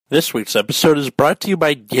This week's episode is brought to you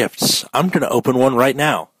by gifts. I'm going to open one right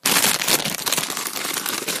now.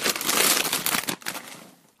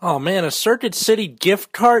 Oh man, a Circuit City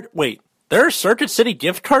gift card? Wait, there are Circuit City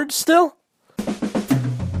gift cards still? Hey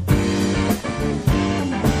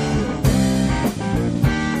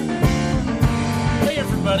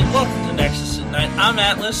everybody, welcome to Nexus at Night. I'm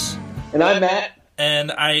Atlas. And I'm Matt.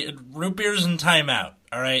 And root beer's in timeout.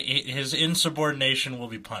 Alright, his insubordination will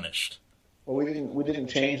be punished. Well, we didn't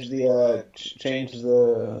change the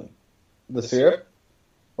syrup.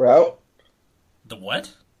 We're out. The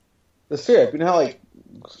what? The syrup. You know how like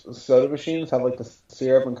soda machines have like the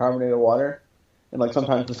syrup and carbonated water, and like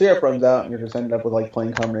sometimes the syrup runs out, and you're just ended up with like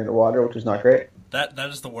plain carbonated water, which is not great. That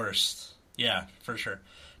is the worst. Yeah, for sure.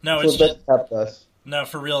 No, so it's just helped us. No,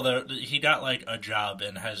 for real though. He got like a job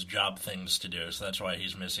and has job things to do, so that's why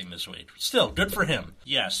he's missing this week. Still, good for him.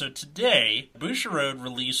 Yeah. So today, Bushiroad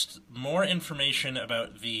released more information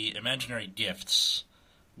about the imaginary gifts,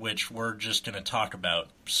 which we're just going to talk about.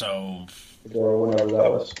 So, or whenever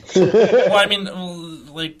that was. Well, I mean,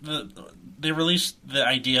 like they released the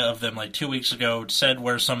idea of them like 2 weeks ago. Said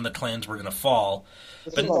where some of the clans were going to fall.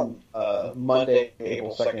 This is on Monday,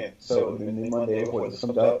 April 2nd. So the Monday before this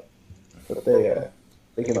comes out. But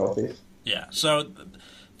they came out with these. Yeah, so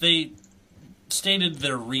they stated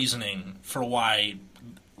their reasoning for why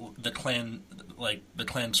the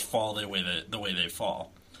clans fall the way they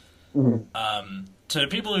fall. Mm-hmm. To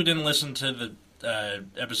people who didn't listen to the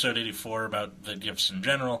episode 84 about the gifts in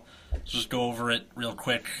general, let's just go over it real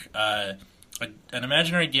quick. An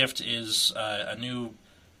imaginary gift is a new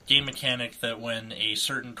game mechanic that when a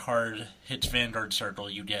certain card hits Vanguard Circle,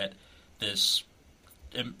 you get this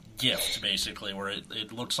gift, basically, where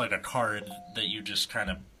it looks like a card that you just kind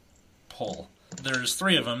of pull. There's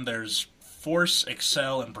three of them. There's Force,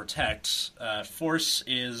 Excel, and Protect. Force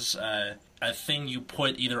is a thing you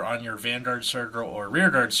put either on your Vanguard Circle or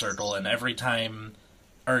Rearguard Circle, and every time,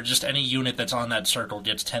 or just any unit that's on that circle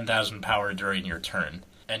gets 10,000 power during your turn.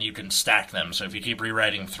 And you can stack them, so if you keep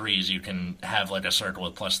rewriting threes, you can have like a circle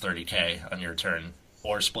with plus 30k on your turn,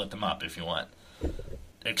 or split them up if you want.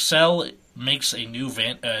 Excel makes a new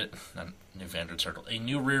Vanguard Circle, a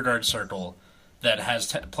new Rearguard Circle that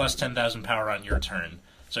has plus 10,000 power on your turn.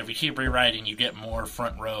 So if you keep rewriting, you get more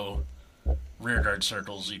front row Rearguard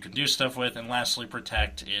Circles you can do stuff with. And lastly,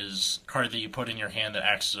 Protect is a card that you put in your hand that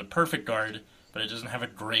acts as a perfect guard, but it doesn't have a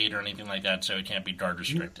grade or anything like that, so it can't be guard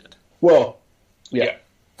restricted. Well, yeah.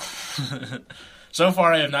 So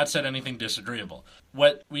far, I have not said anything disagreeable.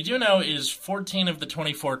 What we do know is 14 of the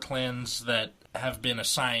 24 clans that have been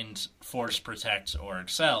assigned Force, Protect, or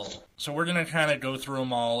Excel. So we're going to kind of go through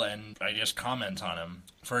them all and, I guess, comment on them.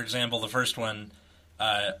 For example, the first one,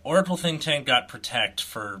 Oracle Think Tank got Protect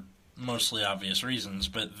for mostly obvious reasons,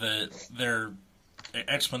 but their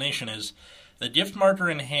explanation is the gift marker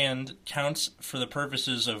in hand counts for the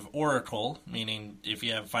purposes of Oracle, meaning if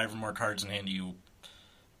you have 5 or more cards in hand, you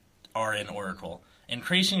are in Oracle,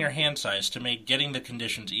 increasing your hand size to make getting the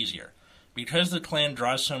conditions easier. Because the clan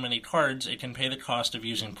draws so many cards, it can pay the cost of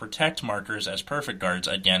using Protect markers as perfect guards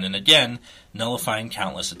again and again, nullifying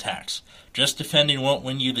countless attacks. Just defending won't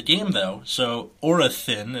win you the game, though, so Aura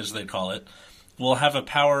Thin, as they call it, will have a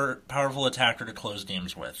powerful attacker to close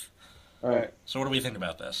games with. Alright. So what do we think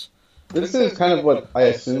about this? This is kind of what I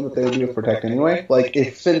assume that they would do with Protect anyway. Like,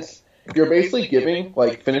 since you're basically giving,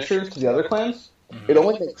 like, finishers to the other clans, it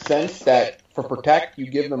only makes sense that for Protect, you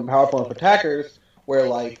give them powerful enough attackers where,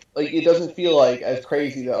 like it doesn't feel like as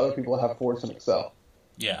crazy that other people have Force and Excel.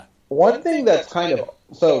 Yeah. One thing that's kind of...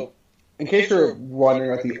 So, in case you're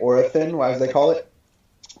wondering about the Aura Thin, as they call it,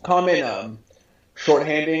 common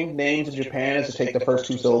shorthanding names in Japan is to take the first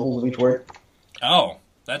 2 syllables of each word. Oh,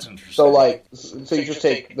 that's interesting. So you just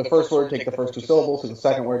take the first word, take the first 2 syllables, and the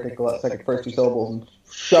second word, take the first 2 syllables, and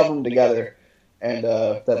shove them together, and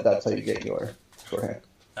that's how you get your shorthand.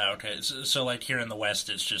 Okay, so like here in the West,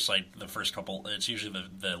 it's just like the first couple, it's usually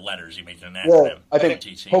the letters, you make an acronym. Well, I think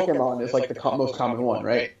MTT. Pokemon is like the most common one,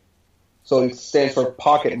 right? So it stands for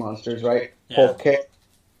Pocket Monsters, right? Yeah.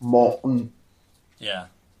 Pokemon. Yeah.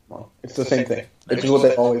 Well, it's the same thing. It's just what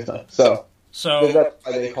they've always done. So that's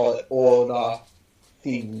why they call it Aura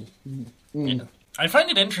Thin. Yeah. I find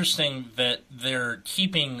it interesting that they're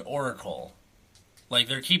keeping Oracle. Like,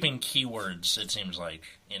 they're keeping keywords, it seems like,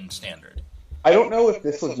 in Standard. I don't know if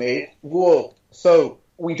this was made. Well, so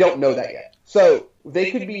we don't know that yet. So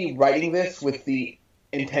they could be writing this with the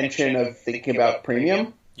intention of thinking about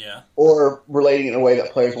premium, or relating it in a way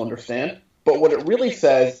that players will understand. But what it really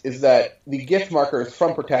says is that the gift markers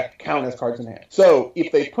from Protect count as cards in hand. So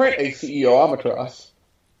if they print a CEO Amatras,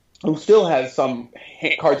 who still has some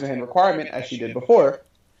cards in hand requirement, as she did before,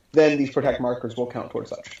 then these protect markers will count towards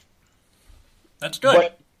such. That's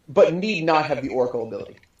good. But need not have the Oracle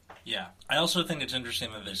ability. Yeah. I also think it's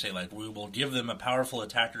interesting that they say, like, we will give them a powerful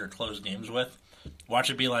attacker to close games with. Watch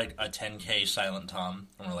it be like a 10k Silent Tom,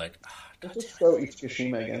 and we're like, God damn it. Just throw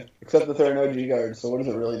Ichikashima again. Except that there are no G-guards, so what does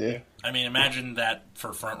it really do? I mean, imagine that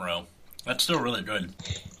for front row. That's still really good.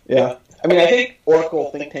 Yeah. I mean, I think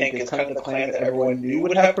Oracle Think Tank is kind of the clan that everyone knew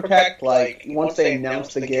would have Protect. Like, once they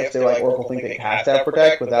announced the gift, they're like, Oracle Think Tank has to have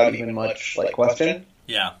Protect without even much, like, question.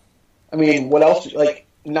 Yeah. I mean, what else? Like,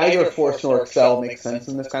 neither Force nor Excel makes sense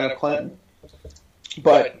in this kind of clan.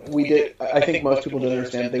 But I think most people did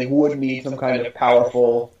understand they would need some kind of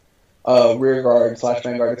powerful rear guard /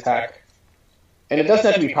 vanguard attack. And it doesn't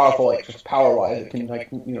have to be powerful, like, just power-wise. It can, like,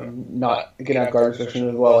 it can have guard restriction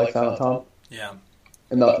as well, like Silent Tom. Yeah.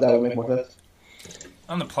 And that would make more sense.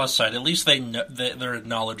 On the plus side, at least they're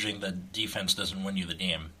acknowledging that defense doesn't win you the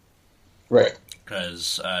game. Right.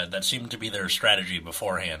 Because that seemed to be their strategy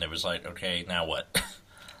beforehand. It was like, okay, now what?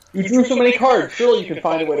 You drew so many cards. Surely you can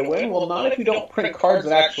find a way to win. Well, not if you don't print cards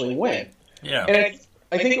that actually win. Yeah. And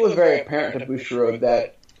I think it was very apparent to Bushiroad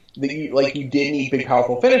that you did need big,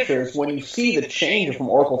 powerful finishers when you see the change from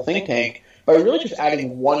Oracle Think Tank by really just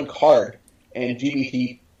adding one card and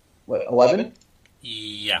GBT, 11?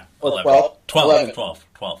 Yeah. Or 12.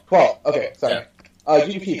 12. Okay, sorry. Yeah.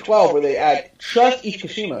 GBT 12, where they add just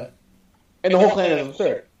Ichikashima, and the whole clan is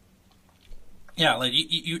absurd. Yeah, like,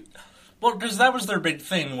 well, because that was their big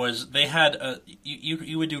thing, was they had,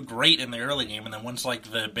 you would do great in the early game, and then once, like,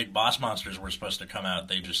 the big boss monsters were supposed to come out,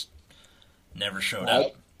 they just never showed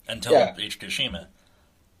up until Ichikashima.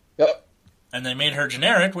 Yep. And they made her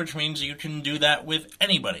generic, which means you can do that with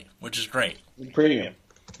anybody, which is great. Premium.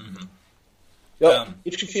 Mm-hmm. Yep.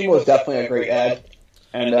 Ichikashima was definitely a great ad,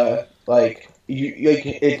 and,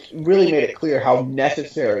 it really made it clear how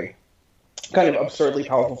necessary kind of absurdly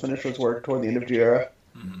powerful finishers were toward the end of G-Era.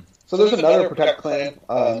 Mm-hmm. So there's another Protect clan,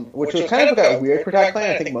 which was kind of like a weird Protect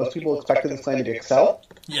clan. I think most people expected this clan to be Excel.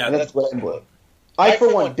 Yeah. And that's Grand Blue. I,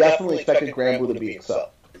 for one, definitely expected Grand Blue to be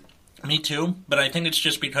Excel. Me too, but I think it's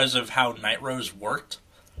just because of how Night Rose worked,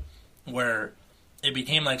 where it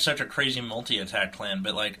became like such a crazy multi-attack clan.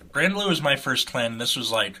 But like, Grand Blue was my first clan, and this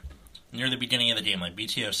was like near the beginning of the game, like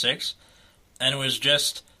BTO 6, and it was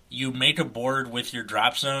just, you make a board with your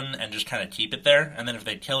drop zone and just kind of keep it there, and then if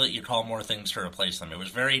they kill it, you call more things to replace them. It was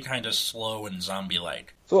very kind of slow and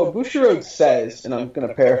zombie-like. So what Bushiroad says, and I'm going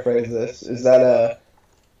to paraphrase this, is that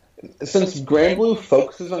since Grand Blue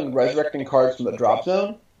focuses on resurrecting cards from the drop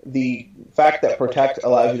zone, the fact that Protect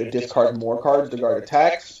allows you to discard more cards to guard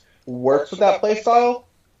attacks works with that playstyle,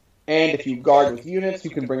 and if you guard with units,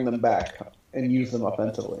 you can bring them back and use them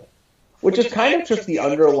offensively. Which is kind of just the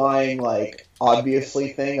underlying, like,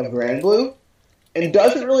 obviously thing of Grand Blue, and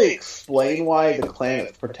doesn't really explain why the clan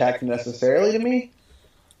is Protect necessarily to me.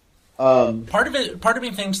 Part of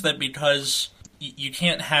me thinks that because you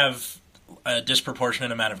can't have a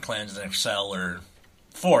disproportionate amount of clans in Excel or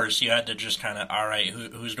Force, you had to just kind of, alright,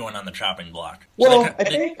 who's going on the chopping block? So I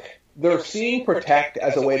think they're seeing Protect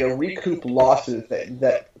as a way to recoup losses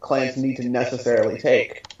that clans need to necessarily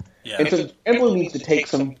take. Yeah. And so Grand Blue needs to take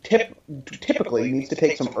typically needs to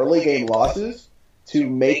take some early game losses to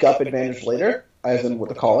make up advantage later, as in with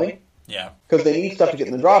the calling. Yeah. Because they need stuff to get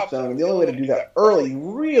in the drop zone, and the only way to do that early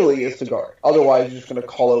really is to guard. Otherwise, you're just going to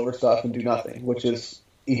call over stuff and do nothing, which is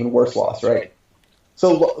even worse loss, right?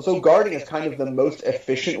 So guarding is kind of the most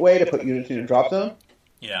efficient way to put units in your drop zone.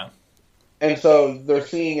 Yeah. And so they're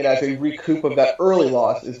seeing it as a recoup of that early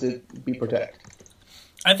loss is to be Protect.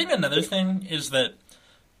 I think another thing is that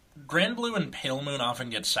Grand Blue and Pale Moon often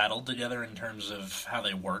get saddled together in terms of how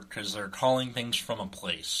they work, because they're calling things from a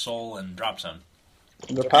place, Soul and Drop Zone.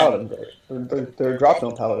 They're paladins. They're drop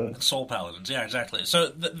zone paladins. Soul paladins, yeah, exactly. So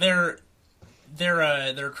their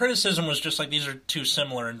criticism was just like, these are too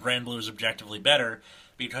similar, and Grand Blue is objectively better,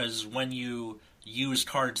 because when you use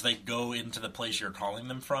cards, they go into the place you're calling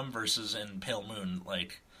them from, versus in Pale Moon,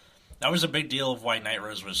 like, that was a big deal of why Night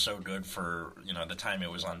Rose was so good for, the time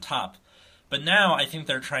it was on top. But now I think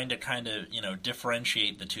they're trying to kind of,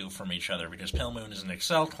 differentiate the two from each other, because Pale Moon is an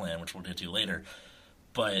Excel clan, which we'll get to later.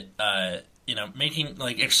 But, making,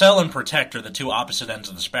 like, Excel and Protect are the two opposite ends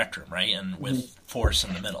of the spectrum, right? And with Force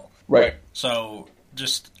in the middle. Right. So,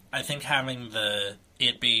 just, I think having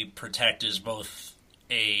it be Protect is both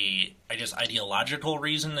a, I guess, ideological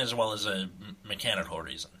reason as well as a mechanical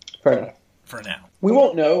reason. Fair enough. For now. We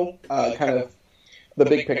won't know, kind of, the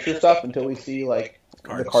big picture stuff until we see, like,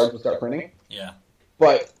 the cards will start printing. Yeah.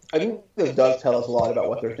 But I think this does tell us a lot about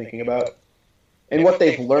what they're thinking about and what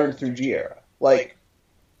they've learned through G-Era. Like,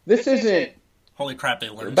 this isn't Holy crap, they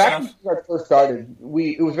learned back stuff? when we first started,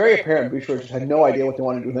 it was very apparent Boucher just had no idea what they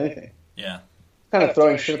wanted to do with anything. Yeah. Kind of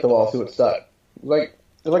throwing shit at the wall, see what stuck. It was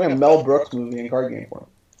like a Mel Brooks movie in card game form.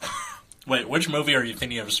 Wait, which movie are you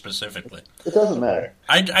thinking of specifically? It doesn't matter.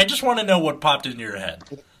 I just want to know what popped into your head.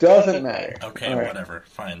 It doesn't matter. Okay, right. Whatever.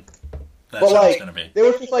 Fine. That's how it's going to be. They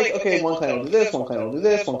were just like, okay, one clan will do this, one clan will do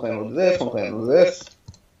this, one clan will do this, one clan will do this.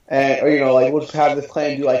 And, or, we'll just have this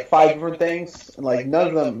clan do, 5 different things. And, none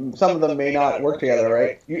of them, some of them may not work together,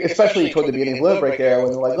 right? Especially toward the beginning of Limit Break era,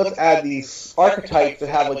 when they're like, let's add these archetypes that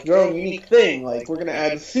have, your own unique thing. We're going to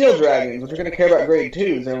add Seal Dragons, which are going to care about grade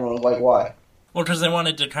 2s. And everyone was like, why? Well, because they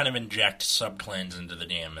wanted to kind of inject sub-clans into the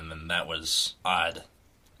game, and then that was odd.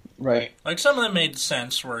 Right. Some of them made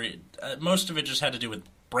sense, where most of it just had to do with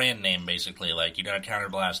brand name, basically. You got to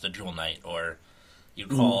counterblast a Jewel Knight, or you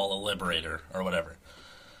call a Liberator, or whatever.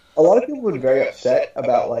 A lot of people were very upset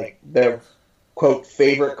about, their, quote,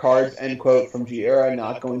 favorite cards, end quote, from G-Era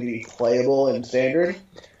not going to be playable in Standard.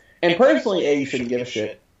 And personally, A, you shouldn't give a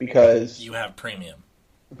shit, because... You have Premium.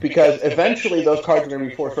 Because eventually those cards are going to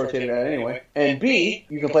be force rotated out anyway. And B,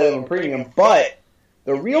 you can play them in Premium, but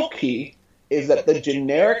the real key is that the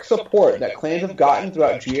generic support that clans have gotten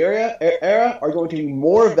throughout G-Era are going to be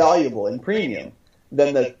more valuable in Premium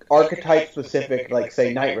than the archetype-specific,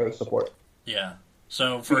 say, Night Rose support. Yeah.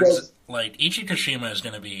 So, Ichikashima is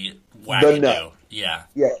going to be wacky. Yeah.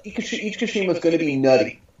 Yeah, Ichikashima is going to be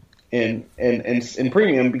nutty in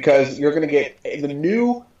Premium because you're going to get the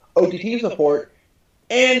new OTT support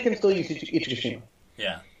and can still use Ichikashima.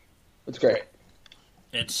 Yeah. It's great.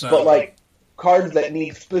 But, cards that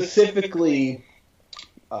need specifically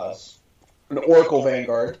an Oracle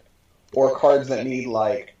Vanguard or cards that need,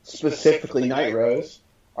 specifically Night Rose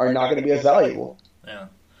are not going to be as valuable. Yeah.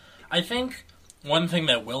 I think... One thing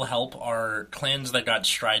that will help are clans that got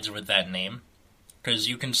strides with that name, because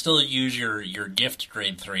you can still use your gift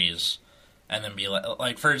grade 3s, and then be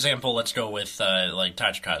for example, let's go with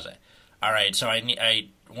Tachikaze. All right, so I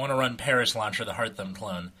want to run Paris Launcher, the Heartham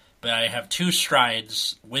clone, but I have 2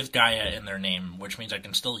 strides with Gaia in their name, which means I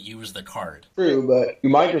can still use the card. True, but you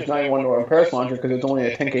might just not want to run Paris Launcher because it's only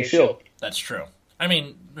a 10k shield. That's true. I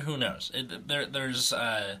mean, who knows?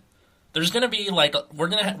 There's going to be,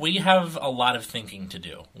 we have a lot of thinking to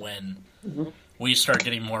do when we start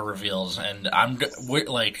getting more reveals, and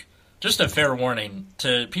just a fair warning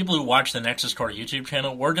to people who watch the Nexus Core YouTube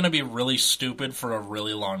channel, we're going to be really stupid for a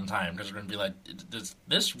really long time, because we're going to be like, does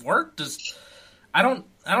this work? I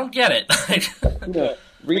don't get it.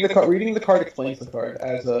 Reading the card explains the card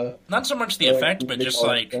as a... Not so much the effect, but just,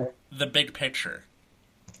 the big picture.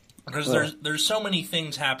 Because there's so many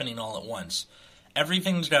things happening all at once.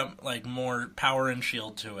 Everything's got, more power and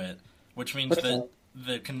shield to it, which means that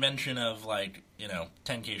the convention of,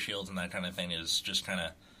 10k shields and that kind of thing is just kind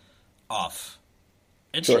of off.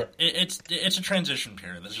 It's a transition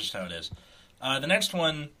period. That's just how it is. The next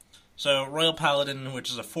one, so Royal Paladin,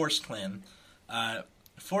 which is a Force clan.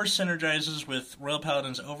 Force synergizes with Royal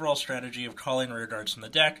Paladin's overall strategy of calling rearguards from the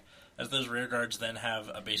deck, as those rearguards then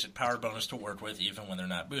have a basic power bonus to work with even when they're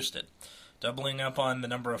not boosted. Doubling up on the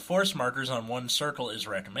number of force markers on one circle is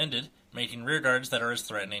recommended, making rearguards that are as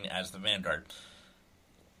threatening as the Vanguard.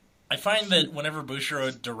 I find that whenever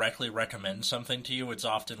Bushiro directly recommends something to you, it's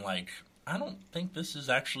often I don't think this is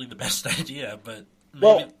actually the best idea, but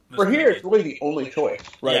maybe... for here, it's really the only choice,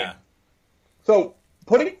 right? Yeah. So,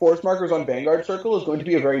 putting force markers on Vanguard Circle is going to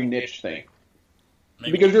be a very niche thing.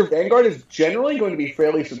 Maybe. Because your Vanguard is generally going to be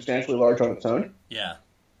fairly substantially large on its own. Yeah.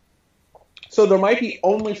 So there might be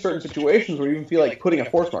only certain situations where you even feel like putting a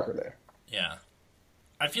force marker there. Yeah.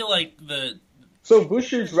 I feel like So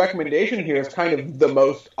Bushiro's recommendation here is kind of the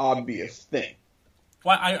most obvious thing.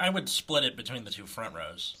 Well, I would split it between the 2 front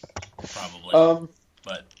rows, probably.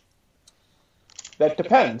 But that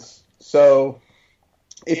depends. So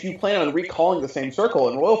if you plan on recalling the same circle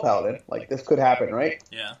in Royal Paladin, this could happen, right?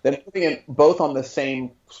 Yeah. Then putting it both on the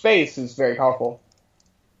same space is very powerful.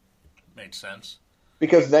 Makes sense.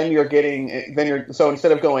 Because then so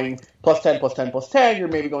instead of going plus 10, plus 10, plus 10, you're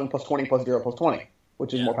maybe going plus 20, plus 0, plus 20,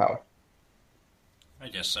 which is more power. I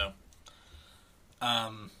guess so.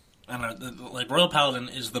 Royal Paladin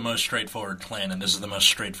is the most straightforward clan, and this is the most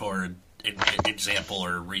straightforward example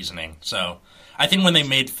or reasoning. So I think when they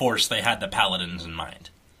made Force, they had the Paladins in mind.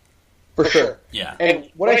 For sure. Yeah. And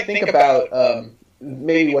what I think about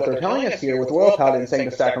maybe what they're telling us here with Royal Paladin saying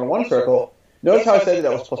to stack on one circle... Notice how I said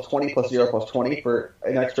that was plus 20, plus 0, plus 20 for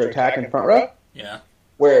an extra attack in front row? Yeah.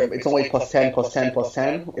 Where it's only plus 10, plus 10, plus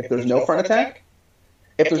 10 if there's no front attack?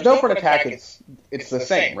 If there's no front attack, it's the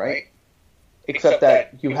same, right? except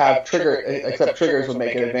that you have except triggers would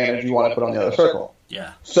make an advantage you want to put on the other circle.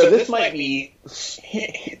 Yeah. So this might be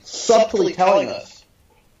subtly telling us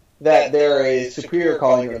that there is superior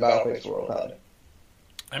calling in the battle phase for Royal Paladin.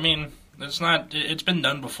 I mean, it's been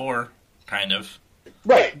done before, kind of.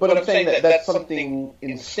 Right, but I'm saying that that's something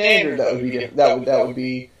in standard that would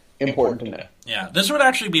be important to know. Yeah, this would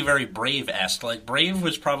actually be very Brave-esque. Like, Brave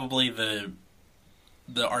was probably the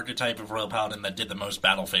archetype of Royal Paladin that did the most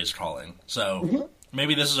battle phase calling. So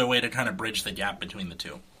maybe this is a way to kind of bridge the gap between the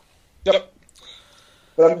two. Yep.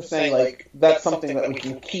 But I'm just saying, like, that's something that we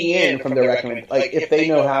can key in from their recommendation. Like, if they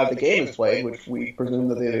know how the game is played, which we presume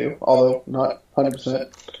that they do, although not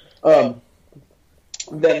 100%,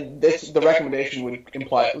 then the recommendation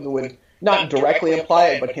would not directly imply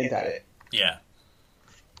it, but hint at it. Yeah.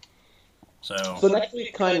 So next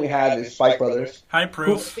week kind we have is Spike Brothers. High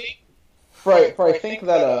proof. For I think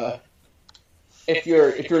that if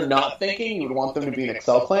you're not thinking, you would want them to be an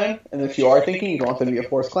Excel clan, and if you are thinking, you'd want them to be a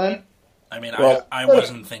Force clan. I mean, well, I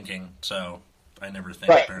wasn't thinking, so I never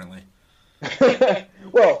think, apparently.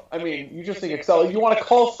 Well, I mean, you just think Excel. You want to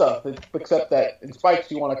call stuff, except that in Spikes,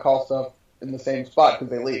 you want to call stuff in the same spot because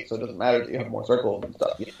they leave, so it doesn't matter that you have more circles and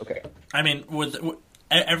stuff. Yeah, okay. I mean,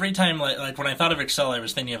 every time, like when I thought of Excel, I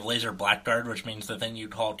was thinking of Laser Blackguard, which means the thing you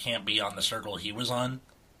call can't be on the circle he was on.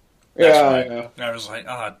 I know. I was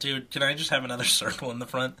like, dude, can I just have another circle in the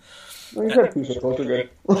front? Well, you have 2 circles, you're good.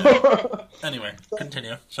 Anyway,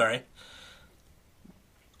 continue. Sorry.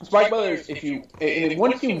 Spike Brothers,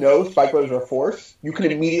 once you know Spike Brothers are Force, you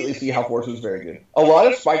can immediately see how Force is very good. A lot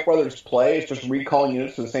of Spike Brothers play is just recalling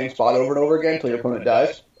units to the same spot over and over again until your opponent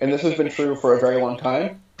dies, and this has been true for a very long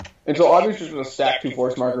time. And so obviously just going to stack 2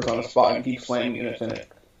 Force markers on a spot and keep slamming units in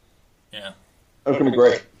it. Yeah. That's going to be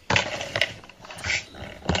great.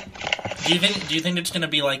 Do you think it's going to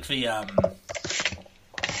be like the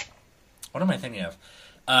what am I thinking of?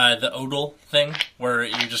 The Odal thing, where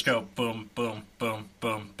you just go boom, boom, boom,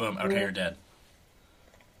 boom, boom. Okay, you're dead.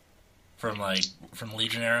 From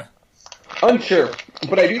Legion era. Unsure,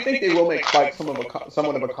 but I do think they will make Spike somewhat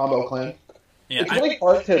of a combo clan. Yeah, it's really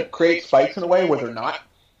hard to create Spikes in a way where they're not.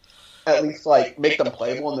 At least make them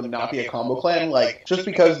playable and them not be a combo clan. Just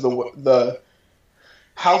because the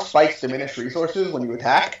how Spikes diminish resources when you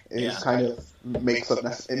attack is kind of makes it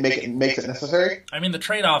necessary. I mean, the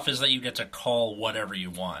trade-off is that you get to call whatever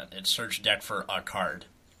you want. It's search deck for a card.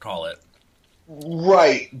 Call it.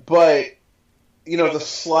 Right, but the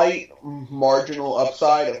slight marginal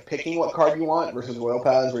upside of picking what card you want versus Royal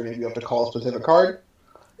Paths, where maybe you have to call a specific card,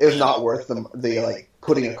 is not worth the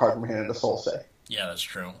putting a card from hand into Soul Say. Yeah, that's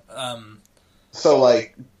true. So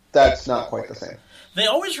that's not quite the same. They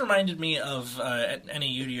always reminded me of any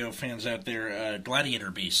Yu-Gi-Oh fans out there, Gladiator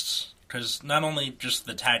Beasts, because not only just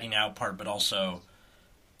the tagging out part, but also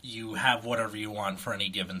you have whatever you want for any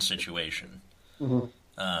given situation. Mm-hmm.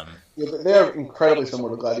 They are incredibly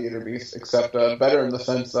similar to Gladiator Beasts, except better in the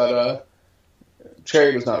sense that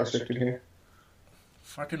Chariot is not restricted here.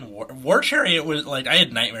 Fucking War Chariot was I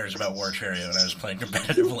had nightmares about War Chariot when I was playing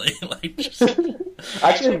competitively. I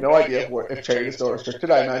actually have no idea if Chariot is still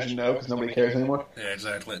restricted. I imagine no, because nobody cares anymore. Yeah,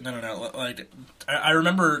 exactly. No. I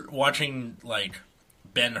remember watching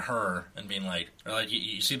Ben-Hur and being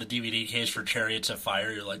you see the DVD case for Chariots of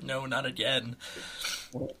Fire. You're like, no, not again.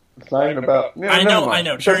 It's not even about. Yeah, I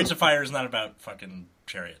know. Chariots of Fire is not about fucking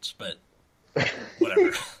chariots, but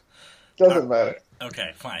whatever. Doesn't matter.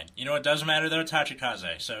 Okay, fine. You know what does matter, though?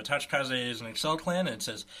 Tachikaze. So Tachikaze is an Excel clan, and it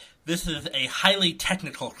says, this is a highly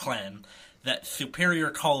technical clan that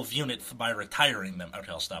superior calls units by retiring them.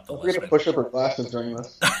 Okay, I'll stop the list. We're going to push up her glasses during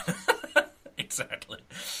this. Exactly.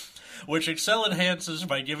 Which Excel enhances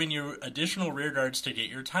by giving you additional rear guards to get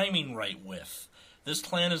your timing right with. This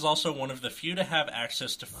clan is also one of the few to have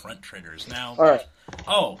access to front triggers. Now, all right.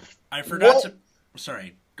 Oh, I forgot to...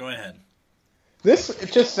 Sorry, go ahead.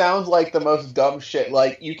 It just sounds like the most dumb shit.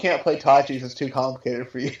 You can't play Tachis, it's too complicated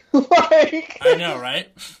for you. I know,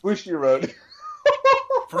 right? Bushiroad.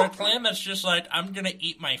 For a clan that's just I'm gonna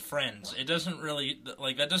eat my friends, it doesn't really...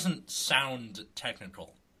 that doesn't sound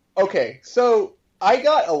technical. Okay, so I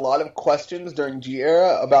got a lot of questions during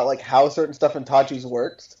G-Era about, how certain stuff in Tachis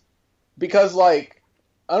works. Because, I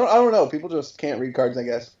don't know, people just can't read cards, I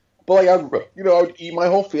guess. But, I would eat my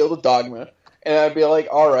whole field of Dogma, and I'd be like,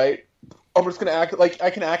 alright, I'm just going to I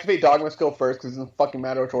can activate Dogma skill first, because it doesn't fucking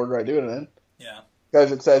matter which order I do it in. Yeah.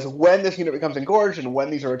 Because it says, when this unit becomes engorged, and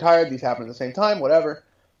when these are retired, these happen at the same time, whatever.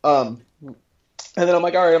 And then I'm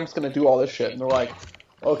like, alright, I'm just going to do all this shit. And they're like,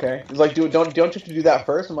 okay. It's like, don't you have to do that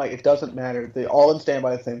first? I'm like, it doesn't matter. They all in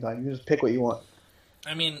standby at the same time. You just pick what you want.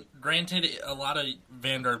 I mean, granted, a lot of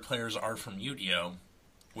Vanguard players are from Yu-Gi-Oh!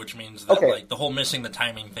 which means that like the whole missing the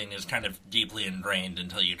timing thing is kind of deeply ingrained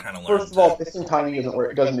until you kind of learn. First of all, missing timing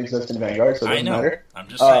doesn't exist in Vanguard, so it doesn't matter. I'm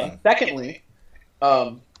just saying. Secondly,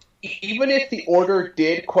 even if the order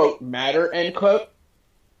did, quote, matter, end quote,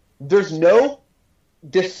 there's no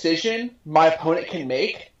decision my opponent can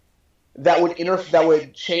make that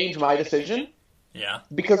would change my decision. Yeah.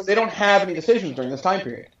 Because they don't have any decisions during this time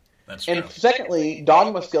period. That's true. And secondly,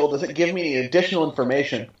 Dogma skill doesn't give me any additional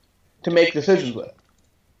information to make decisions with.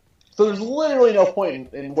 So there's literally no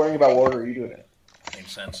point in worrying about what order you do it in.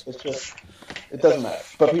 Makes sense. It's just, it doesn't matter.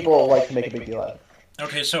 But people like to make a big deal out of it.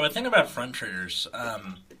 Okay, so a thing about front triggers.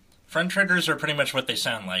 Front triggers are pretty much what they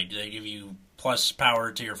sound like. They give you plus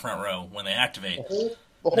power to your front row when they activate. The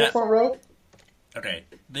whole front row? Okay.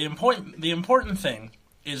 The important thing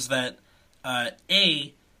is that,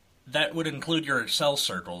 A, that would include your Excel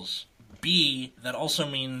circles. B, that also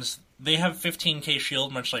means they have 15k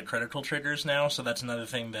shield, much like critical triggers now, so that's another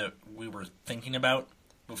thing that we were thinking about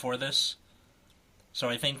before this. So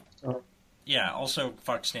I think, yeah, also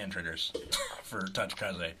fuck stand triggers for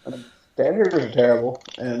Tachikaze. Stand triggers are terrible,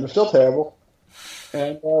 and they're still terrible.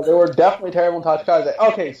 And they were definitely terrible in Tachikaze.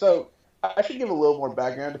 Okay, so I should give a little more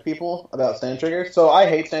background to people about stand triggers. So I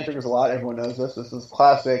hate stand triggers a lot. Everyone knows this. This is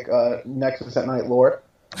classic Nexus at Night lore.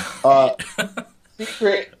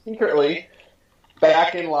 Secretly,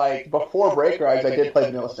 back in, before Break Rides, I did play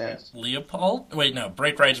vanilla stands. Leopold? Wait, no,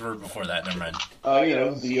 Break Rides were before that, never mind.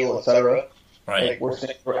 Zeal, etc. Right. Where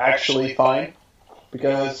stands were actually fine,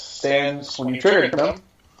 because stands, when you triggered them,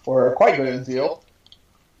 were quite good in Zeal,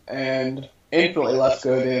 and infinitely less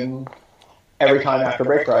good in every time after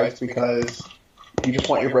Break Rides, because you just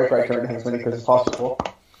want your Break Ride turn to have as many cards as possible.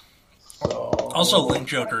 So... Also, Link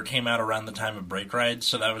Joker came out around the time of Break Rides,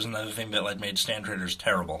 so that was another thing that made stand triggers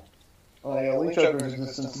terrible. Well, yeah, Link Joker's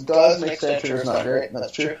existence does make stand triggers not great,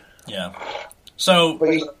 that's true. Yeah. So...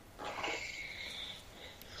 But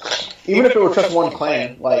even if it were just one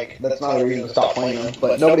clan, that's not a reason to stop playing them,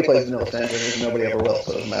 but nobody plays vanilla stand triggers, and nobody ever will,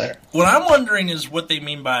 so it doesn't matter. What I'm wondering is what they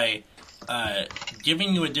mean by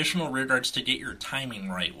giving you additional rear guards to get your timing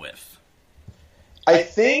right with. I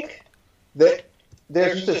think that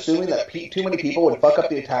they're just assuming that too many people would fuck up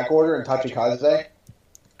the attack order in Tachikaze.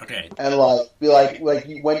 Okay. And be you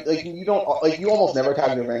almost never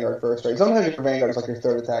attack your Vanguard first, right? Sometimes your Vanguard is your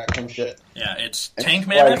third attack or some shit. Yeah, it's Tank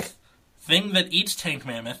Mammoth, thing that eats Tank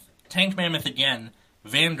Mammoth again,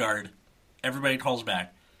 Vanguard, everybody calls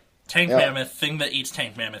back. Tank Mammoth, thing that eats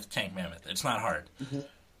Tank Mammoth. It's not hard. Mm-hmm.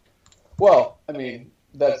 Well, I mean,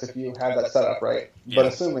 that's if you have that set up, right? Yeah. But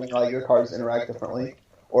assuming your cards interact differently,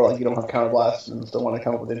 or you don't have counterblast and still want to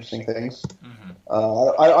come up with interesting things.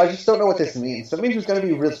 Mm-hmm. I just don't know what this means. So it means there's going to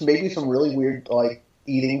be maybe some really weird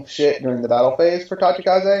eating shit during the battle phase for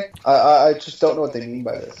Tachikaze. I just don't know what they mean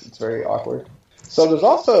by this. It's very awkward. So there's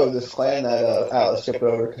also this clan that Atlas skipped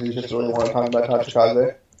over because he just really wanted to talk about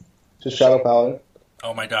Tachikaze. Just Shadow Paladin.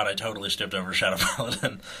 Oh my god, I totally skipped over Shadow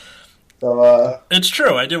Paladin. So, it's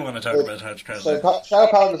true, I do want to talk about Tachikaze. So Shadow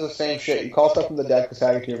Paladin is the same shit. You call stuff from the deck,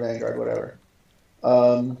 tag it to your Vanguard, whatever.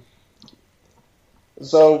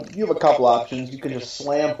 So you have a couple options. You can just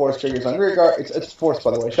slam force triggers on rear guard. It's force,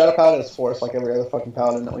 by the way. Shadow Paladin is force, like every other fucking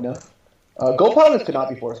paladin that we know. Gold Paladins could not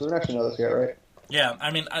be force. We don't actually know this yet, right? Yeah,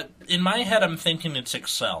 I mean, in my head, I'm thinking it's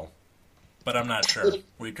Excel, but I'm not sure.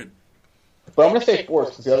 We could. But I'm going to say force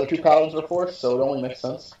because the other two paladins are force, so it only makes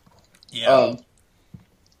sense. Yeah.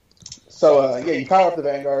 You power up the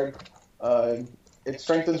Vanguard. It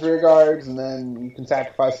strengthens rear guards, and then you can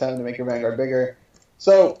sacrifice them to make your Vanguard bigger.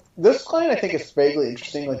 So this clan, I think, is vaguely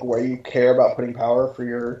interesting, where you care about putting power for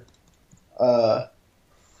your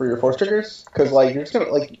force triggers, because you're just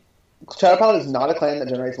gonna Shadow Paladin is not a clan that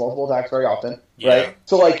generates multiple attacks very often, right?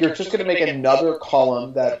 So you're just gonna make another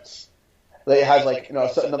column that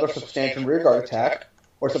has another substantial rear guard attack,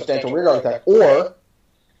 or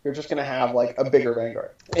you're just gonna have a bigger Vanguard.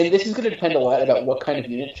 And this is gonna depend a lot about what kind of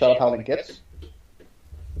unit Shadow Paladin gets.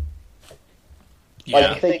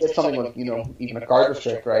 Yeah. If they get something with, even a guard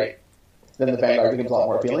restrict, right, then the Vanguard becomes a lot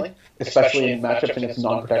more appealing, especially in matchups against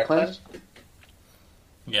non-protect clans.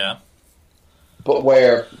 Yeah. But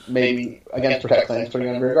where maybe against protect clans, putting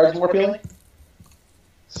on rear guard is more appealing.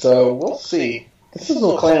 So we'll see. This is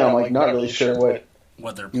a clan I'm not really sure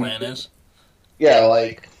what their plan is. Yeah,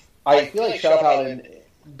 I feel like Shadow Paladin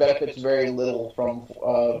benefits very little from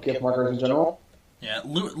gift markers in general. Yeah,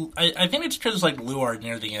 I think it's because Luard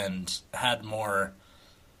near the end had more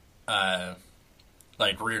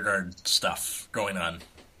rear guard stuff going on.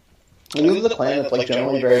 This is a clan that's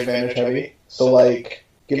generally very advantage heavy, so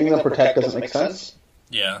giving them protect doesn't make sense.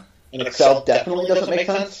 Yeah. and Excel definitely doesn't make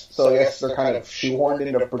sense. So I guess they're kind of shoehorned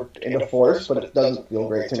into Force, but it doesn't feel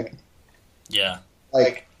great to me. Yeah.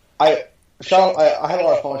 Like I had a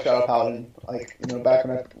lot of fun with Shadow Paladin, back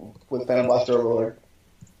with Phantom Blaster Overlord.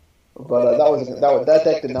 But that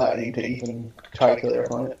deck did not aim to even try to kill your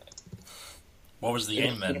opponent. What was the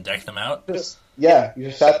aim then? Deck them out? You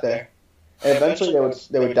just sat there, and eventually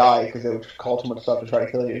they would die because they would call too much stuff to try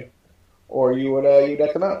to kill you, or you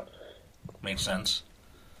deck them out. Makes sense.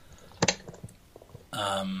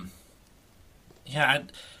 Yeah,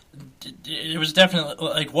 it was definitely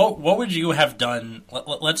like what would you have done?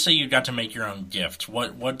 Let's say you got to make your own gift.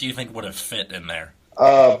 What do you think would have fit in there?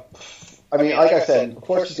 I mean, like I said,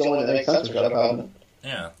 Force is the only one that makes sense for Shadow Paladin.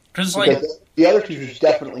 Yeah, because the other two just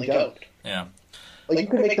definitely don't. Yeah, like you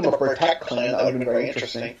could make them a Protect clan. That would have been very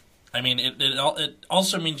interesting. I mean, it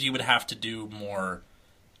also means you would have to do more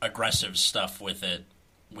aggressive stuff with it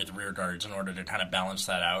with rear guards in order to kind of balance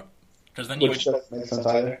that out. Because then which doesn't make sense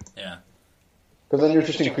either. Yeah. Because then you're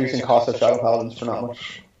just increasing cost of Shadow Paladins for not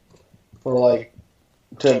much.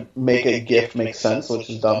 To make a gift make sense, which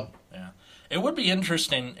is dumb. Yeah. It would be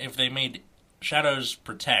interesting if they made Shadows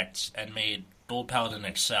Protect and made Gold Paladin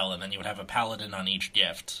Excel, and then you would have a Paladin on each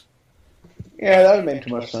gift. Yeah, that would have made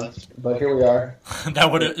too much sense. But here we are.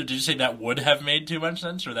 Did you say that would have made too much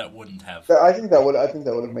sense, or that wouldn't have? I think that would have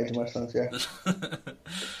made too much sense, yeah.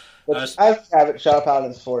 But as we have it, Shadow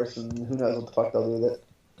Paladin's Force, and who knows what the fuck they'll do with it.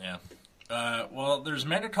 Yeah. Well, there's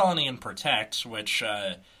Mega Colony and Protect, which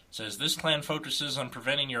says this clan focuses on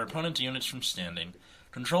preventing your opponent's units from standing,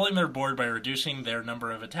 controlling their board by reducing their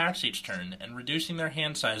number of attacks each turn, and reducing their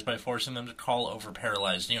hand size by forcing them to call over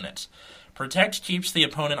paralyzed units. Protect keeps the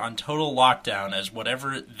opponent on total lockdown as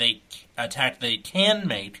whatever attack they can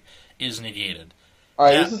make is negated.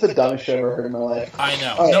 Alright, this is the dumbest shit I've ever heard in my life. I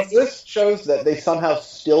know. Right, this shows that they somehow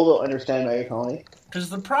still don't understand Mega Colony. Because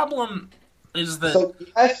the problem is that... So,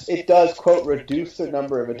 yes, it does, quote, reduce the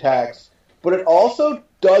number of attacks, but it also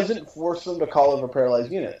doesn't force them to call over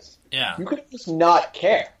paralyzed units. Yeah. You could just not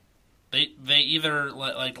care. They either,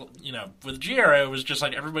 with Giera, it was just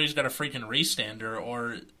like everybody's got a freaking restander,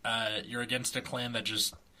 or you're against a clan that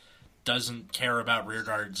just doesn't care about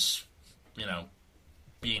rearguards,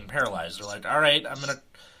 being paralyzed. They're like, all right, I'm going to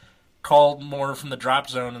call more from the drop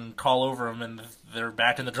zone and call over them, and they're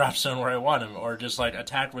back in the drop zone where I want them. Or just,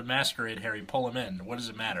 attack with Masquerade Harry, pull them in. What does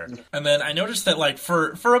it matter? And then I noticed that,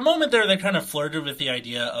 for a moment there, they kind of flirted with the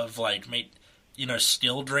idea of,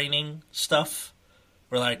 skill draining stuff.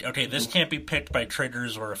 We're like, okay, this can't be picked by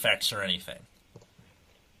triggers or effects or anything.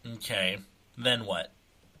 Okay, then what?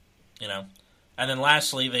 And then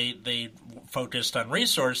lastly, they focused on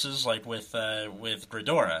resources, like with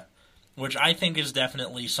Gridora, which I think is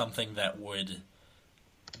definitely something that would,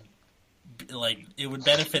 it would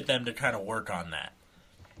benefit them to kind of work on that.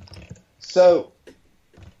 So,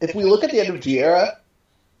 if we look at the end of G-Era,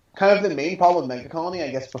 kind of the main problem with Mega Colony,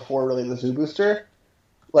 I guess before really the Zoo Booster,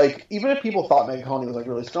 even if people thought Mega Colony was,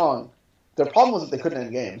 really strong, their problem was that they couldn't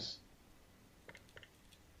end games.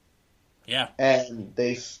 Yeah. And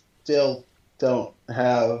they still don't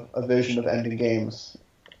have a vision of ending games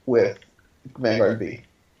with Vanguard V.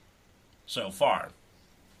 So far.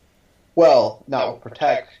 Well, not with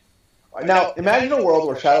Protect. Now, imagine a world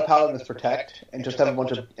where Shadow Paladin is Protect and just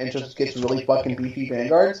gets really fucking beefy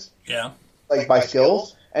Vanguards. Yeah. By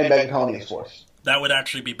skills, and Mega Colony is Force. That would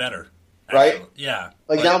actually be better. Right? Yeah.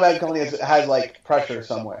 Now Mega Colony has pressure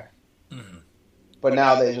somewhere. Mm-hmm. But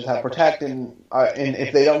now they just have Protect, and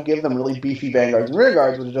if they don't give them really beefy Vanguards and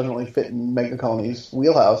Rearguards, which doesn't really fit in Mega Colony's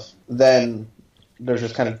wheelhouse, then they're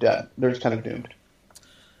just kind of dead. They're just kind of doomed.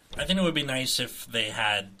 I think it would be nice if they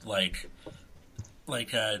had, Dark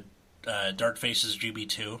Faces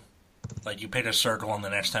GB2. You pick a circle, and the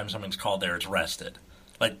next time something's called there, it's rested.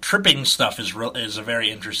 Tripping stuff is a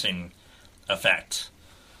very interesting effect.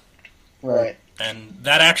 Right. And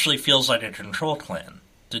that actually feels like a control clan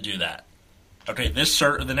to do that. Okay,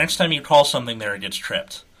 the next time you call something there, it gets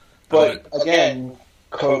tripped. But again,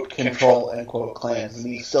 quote control and quote clans,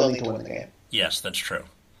 and you still need to win the game. Yes, that's true.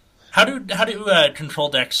 How do control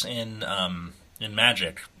decks in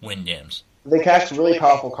Magic win games? They cast really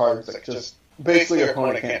powerful cards that just basically your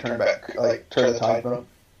opponent can't turn the tide from.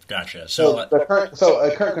 Gotcha. So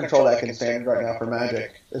a current control deck in standard right now for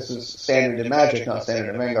Magic. This is standard in Magic, not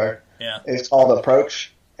standard in Vanguard. Yeah. It's called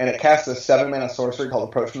Approach, and it casts a 7-mana sorcery called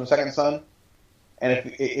Approach from the Second Sun.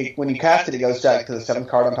 And when you cast it, it goes back to the 7th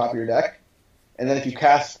card on top of your deck. And then if you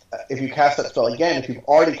cast that spell again, if you've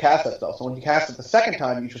already cast that spell, so when you cast it the second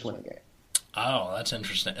time, you just win the game. Oh, that's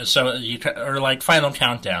interesting. So Final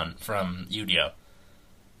Countdown from Yu-Gi-Oh.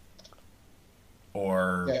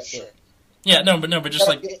 Or yeah, sure. Yeah, no, but just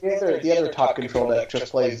like the other top control deck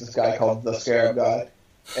just plays this guy called the Scarab God,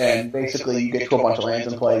 and basically you get to a bunch of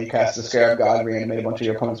lands in play, you cast the Scarab God, reanimate a bunch of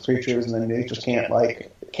your opponent's creatures, and then they just can't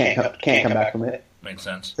come back from it. Makes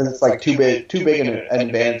sense. Because it's like too big an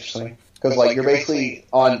advantage thing. Because like you're basically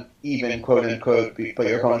on even, quote unquote, but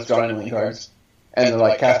your opponent's drawing link cards, and they're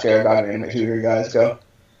like cast Scarab God, reanimate 2 of your guys, go,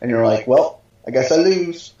 and you're like, well, I guess I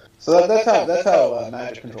lose. So that's how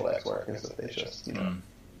Magic control decks work. Is that they just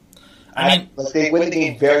I mean, like they win the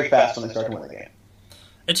game very fast when they start to win the game.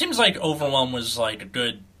 It seems like Overwhelm was like a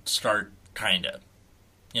good start, kind of.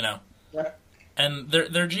 Yeah. And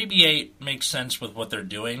their GB8 makes sense with what they're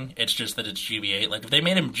doing. It's just that it's GB8. Like if they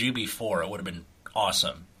made him GB4, it would have been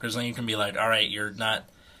awesome. Because then you can be like, all right, you're not,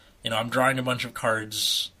 I'm drawing a bunch of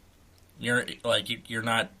cards. You're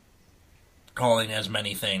not calling as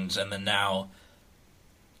many things, and then now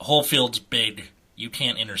whole field's big. You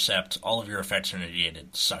can't intercept. All of your effects are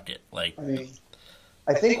negated. Suck it. Like,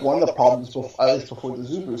 I think one of the problems, at least before the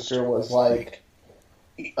Zoo Booster, was like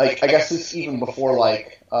I guess this even before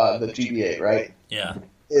the GBA, right? Yeah.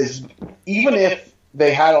 Is even if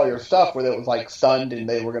they had all your stuff where it was like stunned and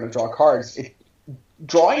they were going to draw cards,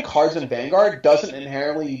 drawing cards in Vanguard doesn't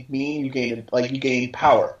inherently mean you gain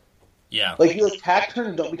power. Yeah. Like your attack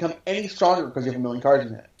turns don't become any stronger because you have a million cards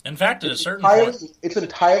in it. In fact, at a certain point, it's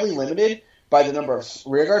entirely limited by the number of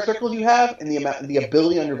rearguard circles you have and the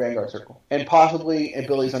ability on your Vanguard circle, and possibly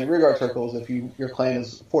abilities on your rearguard circles if your clan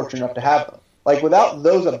is fortunate enough to have them. Like without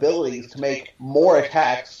those abilities to make more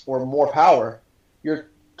attacks or more power, your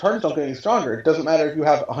turns don't get any stronger. It doesn't matter if you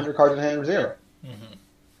have 100 cards in hand or 0. Mm-hmm.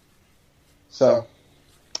 So,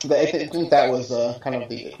 I think that was kind of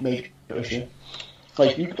the major issue.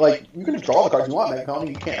 Like you can just draw the cards you want, Megacon.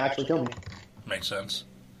 You can't actually kill me. Makes sense.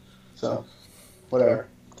 So, whatever.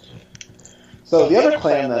 So the other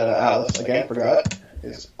clan that Alice again forgot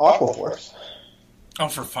is Aquaforce. Oh,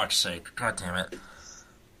 for fuck's sake! God damn it.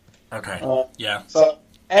 Okay. Yeah. So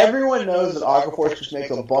everyone knows that Aquaforce just makes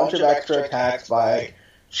a bunch of extra attacks by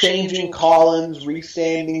changing columns,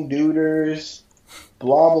 restanding duders,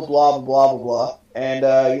 blah blah blah blah blah blah,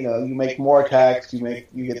 and you make more attacks. You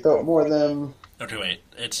get more of them. Okay, wait.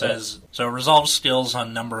 It says so. Resolves skills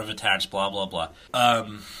on number of attacks. Blah blah blah.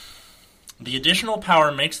 The additional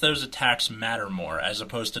power makes those attacks matter more, as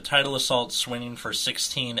opposed to Tidal Assault swinging for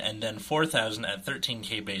 16 and then 4,000 at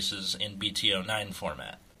 13k bases in BTO9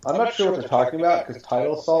 format. I'm not sure what they're talking about, because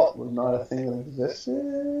Tidal Assault was not a thing that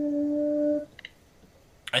existed.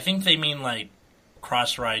 I think they mean, like,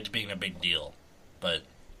 cross rides being a big deal, but...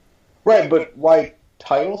 Right, but why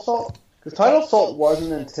Tidal Assault? Because Tidal Assault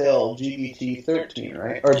wasn't until GBT 13,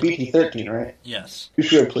 right? Or BT 13, right? Yes. You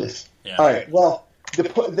should, please. Yeah. Alright, well...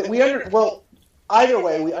 either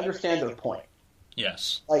way, we understand their point.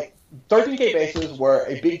 Yes. Like, 13k bases were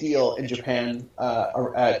a big deal in Japan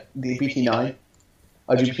at the BT9.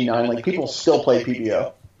 GPT9, like, people still play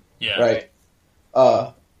PBO. Yeah. Right?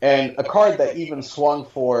 And a card that even swung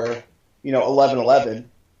for, 11-11,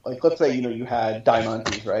 like, let's say, you had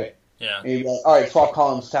Diamantes, right? Yeah. And you'd be like, alright, swap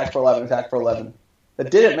columns, attack for 11, attack for 11. That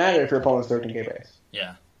didn't matter if your opponent was 13k base.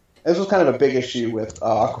 Yeah. This was kind of a big issue with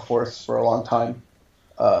Aquaforce for a long time.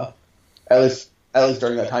 At least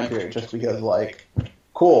during that time period, just because, like,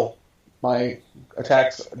 cool, my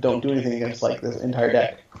attacks don't do anything against, like, this entire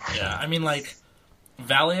deck. Yeah, I mean, like,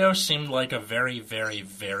 Valio seemed like a very, very,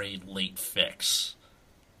 very late fix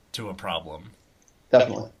to a problem.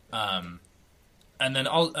 Definitely. And then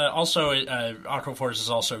also, Aquaforce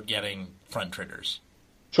is also getting front triggers.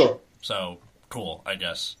 Sure. So, cool, I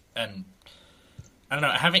guess. And, I don't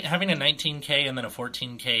know, having a 19k and then a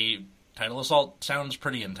 14k Tidal Assault sounds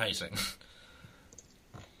pretty enticing.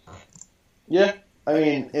 Yeah, I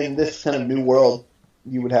mean, in this kind of new world,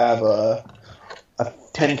 you would have a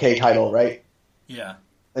 10k title, right? Yeah.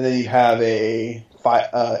 And then you'd have a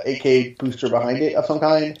 8k booster behind it of some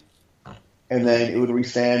kind, and then it would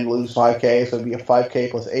restand, lose 5k, so it'd be a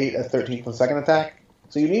 5k plus 8 at 13 plus second attack.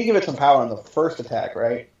 So you need to give it some power on the first attack,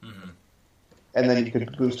 right? Mm-hmm. And then you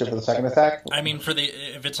could boost it for the second attack. I mean,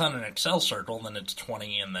 if it's on an Excel circle, then it's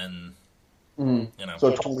 20, and then... Mm-hmm.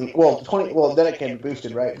 So 20. Well, then it can be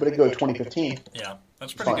boosted, right? But it could go 2015. Yeah,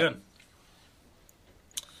 that's pretty good.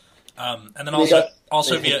 And then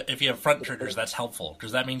also if you have front triggers, that's helpful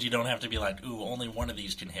because that means you don't have to be like, ooh, only one of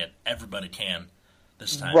these can hit. Everybody can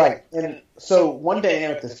this time. Right. And so one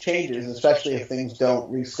dynamic that changes, especially if things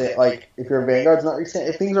don't reset. Like if your Vanguard's not resetting,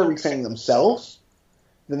 if things are resetting themselves,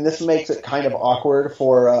 then this makes it kind of awkward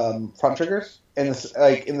for front triggers in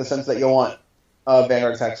the sense that you'll want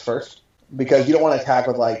Vanguard attacks first. Because you don't want to attack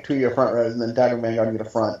with, like, 2 of your front rows and then attack with Vanguard and get a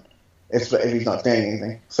front. if he's not standing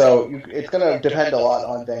anything. So it's going to depend a lot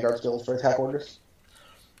on Vanguard skills for attack orders.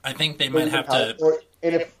 I think they might have to...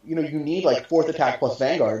 And if you need like 4th attack plus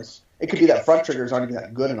Vanguards, it could be that front triggers aren't even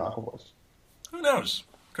that good in Aquaforce. Who knows?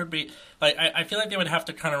 Could be. Like I feel like they would have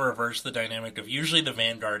to kind of reverse the dynamic of usually the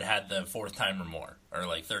Vanguard had the 4th time or more, or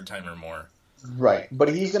like 3rd time or more. Right, but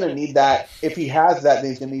he's going to need that. If he has that, then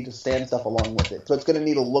he's going to need to stand stuff along with it. So it's going to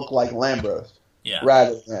need to look like Lambros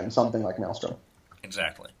rather than something like Maelstrom.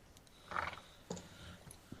 Exactly.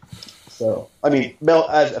 So, I mean,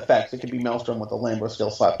 as effects, it could be Maelstrom with a Lambro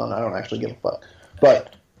skill slapped on. I don't actually give a fuck.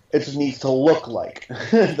 But it just needs to look like.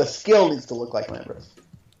 The skill needs to look like Lambros.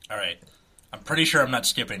 All right. I'm pretty sure I'm not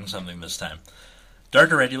skipping something this time.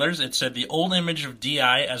 Dark Irregulars, it said the old image of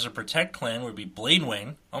DI as a Protect clan would be Blade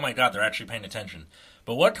Wing. Oh my god, they're actually paying attention.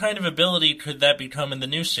 But what kind of ability could that become in the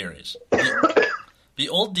new series? The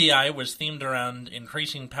old DI was themed around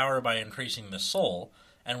increasing power by increasing the soul,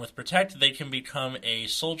 and with Protect they can become a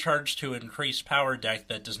soul charge to increase power deck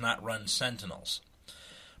that does not run Sentinels.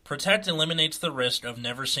 Protect eliminates the risk of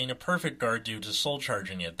never seeing a perfect guard due to soul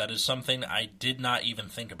charging it. That is something I did not even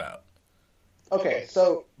think about. Okay,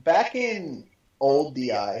 so back in old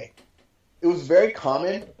DI, it was very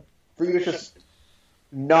common for you to just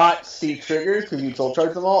not see triggers because you'd soul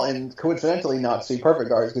charge them all, and coincidentally not see perfect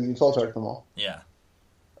guards because you'd soul charge them all. Yeah.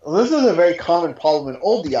 Well, this is a very common problem in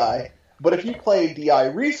old DI, but if you played DI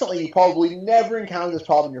recently, you probably never encountered this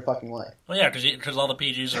problem in your fucking life. Well, yeah, because all the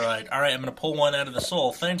PGs are like, all right, I'm going to pull one out of the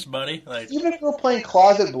soul. Thanks, buddy. Like, even if you're playing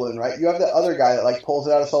Closet Balloon, right, you have that other guy that like pulls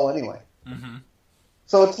it out of soul anyway. Mm-hmm.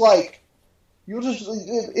 So it's like, you just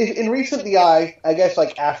in recent DI, I guess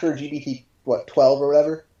like after GBT 12 or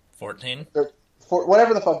whatever, 14, or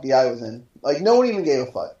whatever the fuck DI was in, like no one even gave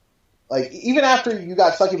a fuck. Like even after you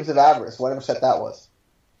got Succubus of Avarice, whatever set that was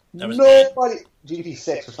nobody 8. GBT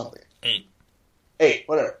 6 or something. 8,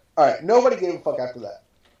 whatever. All right, nobody gave a fuck after that,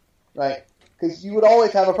 right? Because you would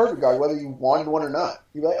always have a perfect guard, whether you wanted one or not.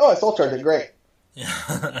 You'd be like, oh, I soul charged it, great.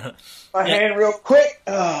 Yeah. My hand real quick.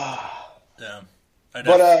 Damn.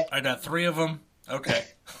 I got 3 of them. Okay.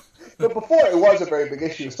 But before, it was a very big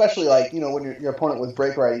issue, especially like when your opponent was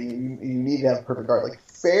break riding, you need to have a perfect guard like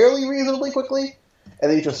fairly reasonably quickly, and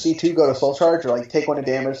then you just C2 go to soul charge or like take 1 to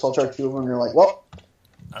damage, soul charge 2 of them, and you're like, well,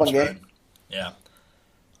 fun game. Yeah.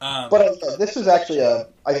 But this is actually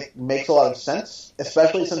I think makes a lot of sense,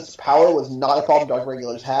 especially since power was not a problem Dark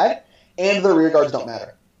Regulars had, and the rear guards don't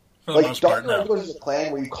matter. For the most part, Dark Regulars is a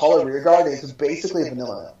clan where you call a rear guard, and it's basically a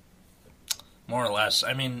vanilla now. More or less.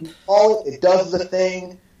 I mean, it does the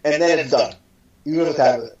thing, and then it's done. You don't have to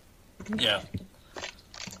have it. Yeah.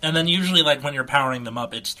 And then usually, like, when you're powering them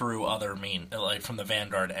up, it's through other like, from the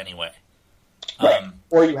Vanguard anyway. Right.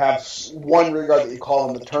 Or you have 1 rear guard that you call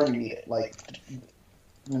on the turn you need it, like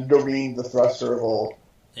Doreen, the Thruster of old.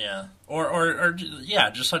 Yeah. Or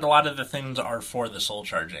yeah, just like a lot of the things are for the soul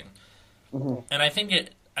charging. Mm-hmm. And I think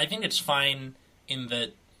it's fine in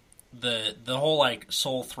that the whole like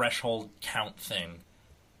soul threshold count thing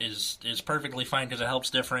is perfectly fine because it helps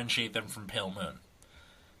differentiate them from Pale Moon.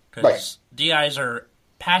 Because DIs are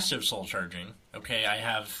passive soul charging. Okay, I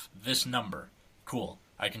have this number. Cool,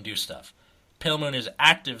 I can do stuff. Pale Moon is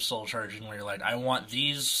active soul charging where you're like, I want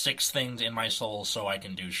these 6 things in my soul so I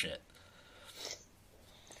can do shit.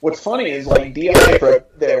 What's funny is like DI for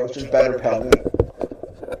there was just better Pale Moon.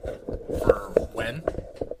 For when?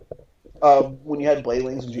 When you had Blade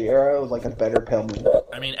Wings and G-Era, it was like a better Pale Moon.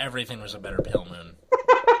 I mean, everything was a better Pale Moon.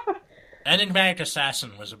 Enigmatic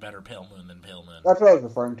Assassin was a better Pale Moon than Pale Moon. That's what I was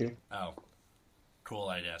referring to. Oh. Cool,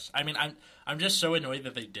 I guess. I mean, I'm just so annoyed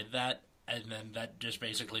that they did that, and then that just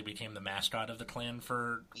basically became the mascot of the clan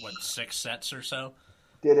for, 6 sets or so?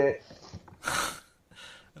 Did it.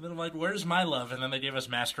 And then I'm like, where's my love? And then they gave us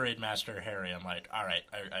Masquerade Master Harry. I'm like, alright,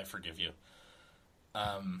 I forgive you.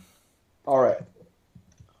 Alright.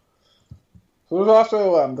 So there's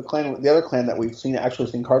also the other clan that we've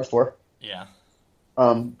actually seen cards for. Yeah.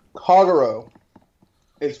 Kagero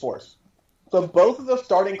is Force. So both of the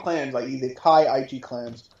starting clans, like the Kai IG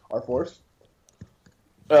clans, are Force.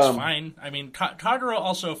 That's fine. I mean, Kagero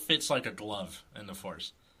also fits like a glove in the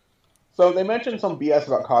Force. So they mentioned some BS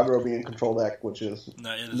about Kagero being control deck, which is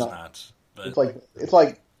no, it is not. But it's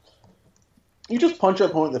like you just punch your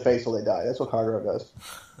opponent in the face till they die. That's what Kagero does.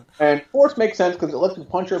 And Force makes sense because it lets you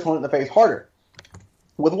punch your opponent in the face harder.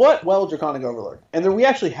 With what? Well, Draconic Overlord. And then we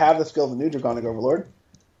actually have the skill of the new Draconic Overlord,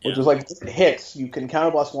 which is like, if it hits, you can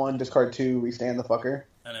counterblast 1, discard 2, restand the fucker.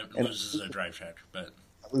 And it loses a drive check, but...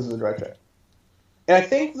 It loses a drive check. And I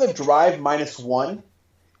think the drive -1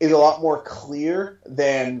 is a lot more clear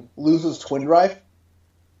than loses twin drive.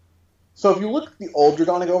 So if you look at the old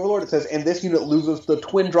Dragonic Overlord, it says, and this unit loses the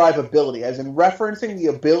twin drive ability, as in referencing the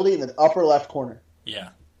ability in the upper left corner. Yeah.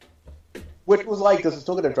 Which was like, does it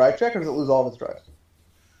still get a drive check, or does it lose all of its drives?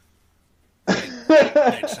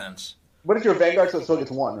 Makes sense. But it's your Vanguard, so it still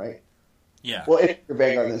gets 1, right? Yeah. Well, if your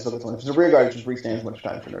Vanguard, then it still gets 1. If it's a Rearguard, it just restands a bunch of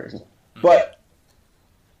times for no reason. Mm-hmm. But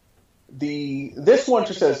this one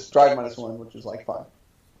just says drive -1, which is like fun.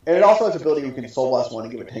 And it also has the ability where you can Soul Blast 1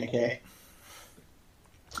 and give it 10k.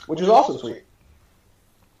 Which is also sweet.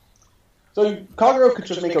 So Kagero could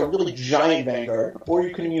just make a really giant Vanguard, or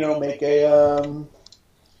you can, make a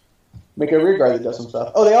Rearguard that does some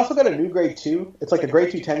stuff. Oh, they also got a new Grade 2. It's like a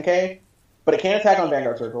Grade 2 10k, but it can't attack on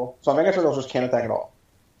Vanguard Circle. So on Vanguard Circle, it just can't attack at all.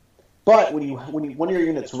 But when one of your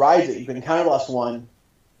units rides it, you can counterblast 1,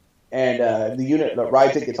 and the unit that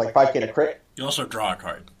rides it gets like 5k to crit. You also draw a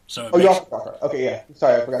card. You also draw a card. Okay, yeah.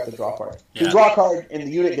 Sorry, I forgot the draw part. Yeah. You draw a card, and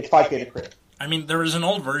the unit gets 5k to crit. I mean, there was an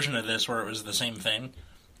old version of this where it was the same thing,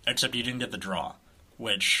 except you didn't get the draw,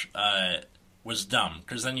 which was dumb,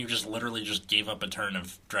 because then you just literally just gave up a turn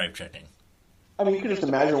of drive checking. I mean, you could just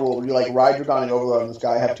imagine a world where you ride Dragonic Overlord on this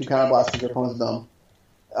guy, have 2 counterblasts, and your opponent's dumb.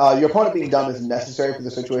 Your opponent being dumb is necessary for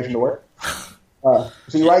the situation to work. So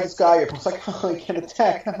you ride this guy, your opponent's like, oh, I can't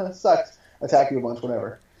attack, that sucks. Attack you a bunch,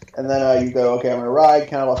 whatever. And then you go, okay, I'm going to ride,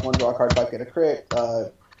 counterblast 1, draw a card, 5k to crit,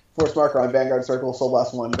 Force Marker on Vanguard Circle, Soul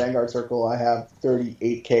Blast 1, Vanguard Circle, I have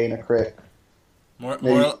 38k in a crit. More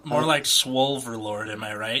like Swolverlord, am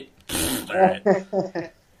I right? All right.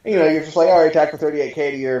 You're just like, all right, attack for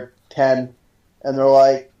 38k to your 10. And they're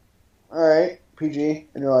like, all right, PG.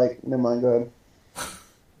 And you're like, never mind, go ahead.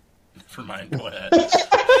 Never mind, go ahead.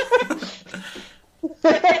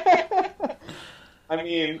 I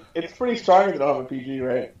mean, it's pretty strong if they don't have a PG,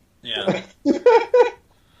 right? Yeah.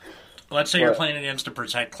 Let's say you're playing against a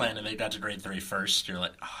Protect clan and they got to Grade 3 first. You're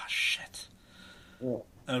like, oh, shit. Yeah.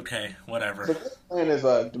 Okay, whatever. So this clan is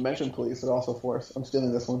a Dimension Police and also Force. I'm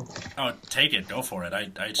stealing this one. Oh, take it. Go for it.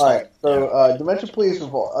 Alright, so Dimension Police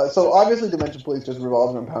so obviously Dimension Police just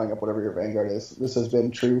revolves around pounding up whatever your Vanguard is. This has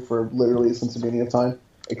been true for literally since the beginning of time,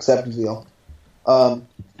 except Zeal.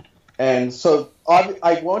 And so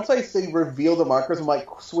once I say reveal the markers, I'm like,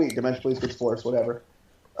 sweet, Dimension Police gets Force, whatever.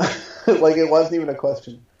 Like, it wasn't even a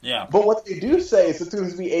question. Yeah. But what they do say is it's going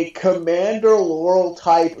to be a Commander Laurel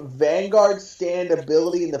type Vanguard stand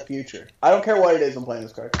ability in the future. I don't care what it is, I'm playing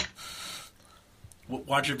this card.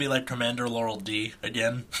 Watch it be like Commander Laurel D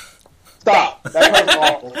again. Stop. That card's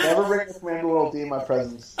awful. Never bring a Commander Laurel D in my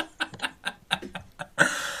presence.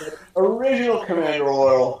 Original Commander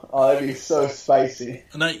Laurel. Oh, that'd be so spicy.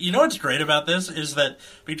 Now, you know what's great about this is that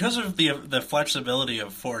because of the flexibility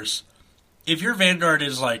of Force, if your Vanguard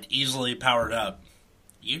is easily powered up,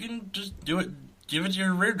 you can just do it. Give it to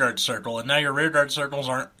your Rearguard Circle, and now your Rearguard Circles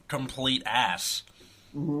aren't complete ass.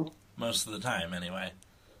 Mm-hmm. Most of the time, anyway.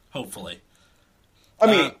 Hopefully. I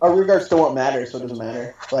mean, our Rearguards still won't matter, so it doesn't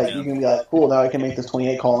matter. You can be like, cool, now I can make this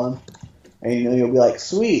 28 column. And you'll be like,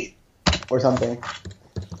 sweet, or something.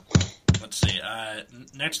 Let's see.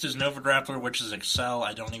 Next is Nova Grappler, which is Excel.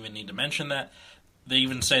 I don't even need to mention that. They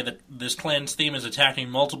even say that this clan's theme is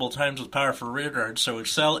attacking multiple times with powerful rearguard, so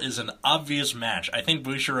Excel is an obvious match. I think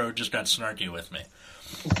Bushiro just got snarky with me.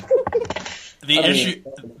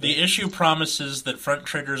 The issue promises that front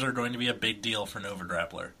triggers are going to be a big deal for Nova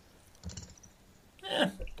Grappler.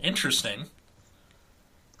 Interesting.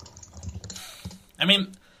 I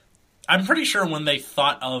mean, I'm pretty sure when they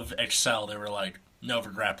thought of Excel, they were like, Nova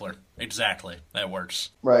Grappler. Exactly. That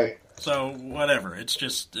works. Right. So, whatever. It's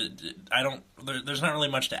just, there's not really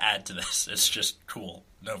much to add to this. It's just cool.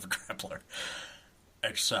 Nova Grappler.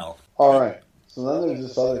 Excel. Alright. So then there's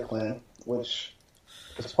this other clan, which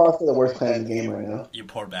is possibly the worst clan in the game right now. You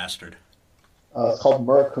poor bastard. It's called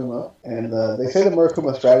Murakuma, and they say the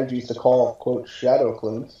Murakuma strategy is to call, quote, shadow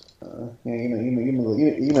clones. We've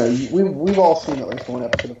all seen at least one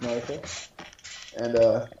episode of Naruto.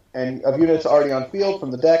 And of units already on field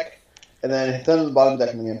from the deck, and then it's on the bottom of the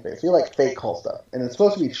deck in the end phase. So you fake call stuff. And it's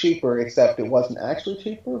supposed to be cheaper, except it wasn't actually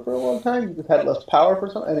cheaper for a long time. You just had less power for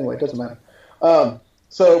something. Anyway, it doesn't matter.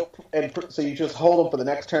 So you just hold them for the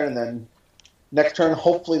next turn, and then next turn,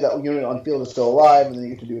 hopefully that unit on field is still alive, and then you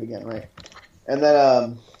get to do it again, right? And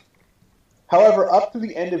then, however, up to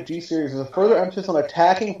the end of G-Series, there's a further emphasis on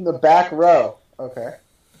attacking from the back row. Okay.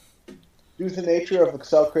 Due to the nature of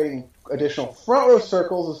Excel creating additional front row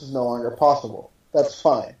circles, this is no longer possible. That's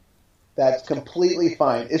fine. That's completely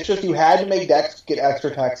fine. It's just you had to make decks get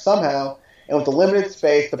extra attacks somehow, and with the limited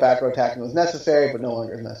space, the back row attacking was necessary, but no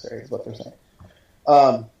longer is necessary, is what they're saying.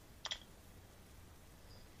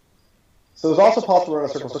 So there's also possible run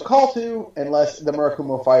of circles to call to, unless the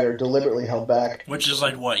Murakumo fighter deliberately held back. Which is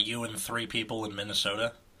like, what, you and 3 people in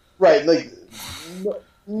Minnesota? Right, like,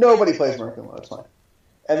 nobody plays Murakumo, that's fine.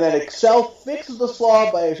 And then Excel fixes the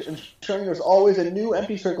flaw by ensuring there's always a new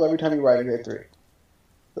empty circle every time you ride a grade 3.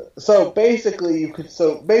 So basically, you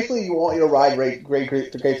want you to ride grade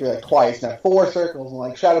 3 like twice, and have 4 circles, and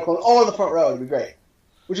like Shadow Clone all in the front row. It'd be great,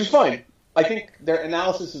 which is fine. I think their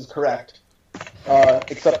analysis is correct,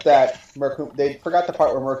 except that they forgot the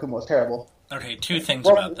part where Murakumo was terrible. Okay, 2 things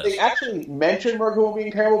about this. They actually mentioned Murakumo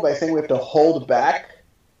being terrible by saying we have to hold back,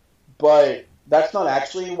 but that's not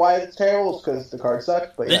actually why it's terrible. It's because the card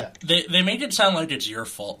sucks. But yeah, they make it sound like it's your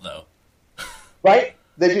fault though. Right?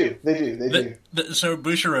 They do. So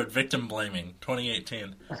Busha wrote victim blaming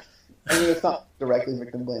 2018. I mean, it's not directly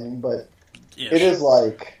victim blaming, but it is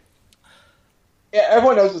like, yeah,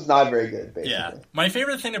 everyone knows it's not very good. Basically, yeah. My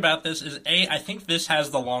favorite thing about this is I think this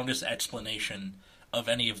has the longest explanation of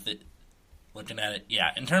any of the. Looking at it,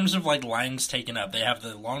 yeah, in terms of like lines taken up, they have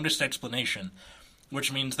the longest explanation,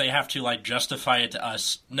 which means they have to like justify it to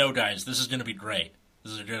us. No, guys, this is going to be great.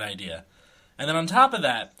 This is a good idea. And then on top of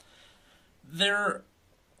that, their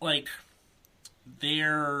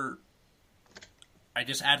I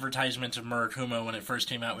guess advertisement of Murakumo when it first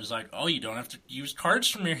came out was like, oh, you don't have to use cards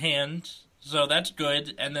from your hand, so that's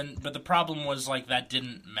good. And then, but the problem was like that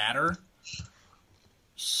didn't matter.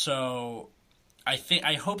 So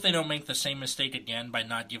I hope they don't make the same mistake again by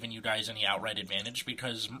not giving you guys any outright advantage,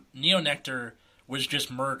 because Neo Nectar was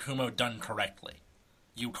just Murakumo done correctly.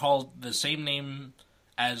 You called the same name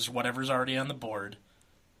as whatever's already on the board,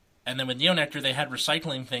 and then with Neo Nectar they had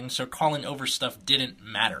recycling things, so calling over stuff didn't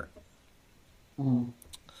matter. Mm.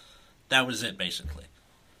 That was it, basically.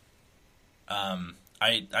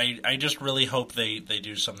 I just really hope they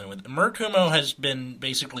do something with it. Murakumo has been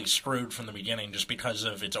basically screwed from the beginning just because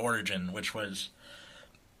of its origin, which was,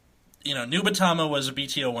 Nubatama was a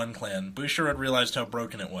BTO1 clan. Bushiroad had realized how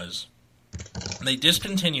broken it was. They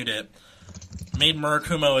discontinued it, made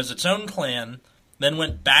Murakumo as its own clan, then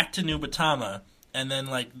went back to Nubatama, and then,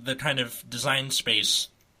 the kind of design space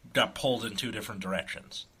got pulled in 2 different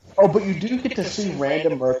directions. Oh, but you do get to see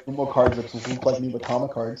random Murakumo cards that look like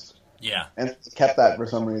Nubatama cards. Yeah. And it kept that for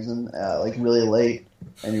some reason, really late,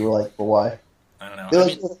 and you were like, well, why? I don't know. There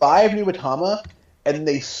was 5 Nubatama, and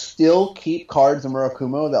they still keep cards in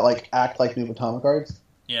Murakumo that, act like Nubatama cards.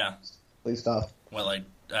 Yeah. Please stop. What,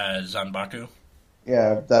 Zanbaku?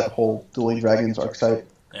 Yeah, that whole Dueling Dragons archetype.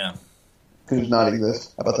 Yeah. Could not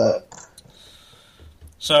exist. How about that?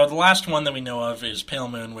 So the last one that we know of is Pale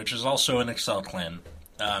Moon, which is also an Excel clan.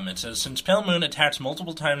 It says, since Pale Moon attacks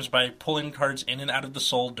multiple times by pulling cards in and out of the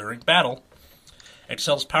soul during battle,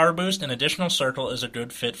 Excel's Power Boost and Additional Circle is a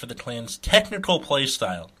good fit for the clan's technical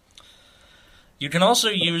playstyle. You can also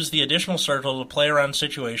use the Additional Circle to play around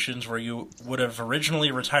situations where you would have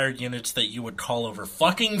originally retired units that you would call over.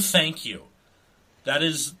 Fucking thank you. That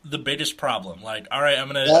is the biggest problem. Alright, I'm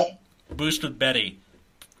gonna boost with Betty.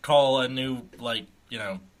 Call a new,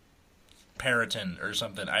 Periton or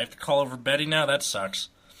something. I have to call over Betty now? That sucks.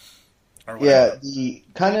 Yeah, the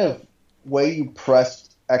kind of way you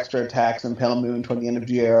pressed extra attacks in Pale Moon toward the end of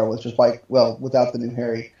GAR was just without the new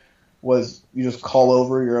Harry, was you just call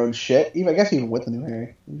over your own shit. Even with the new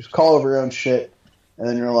Harry. You just call over your own shit, and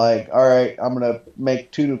then you're like, alright, I'm going to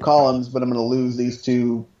make 2 new columns, but I'm going to lose these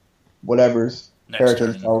 2 whatevers.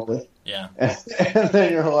 Peritons, probably. Yeah. And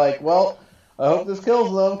then you're like, well, I hope this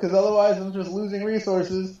kills them, because otherwise I'm just losing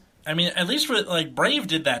resources. I mean, at least with, Brave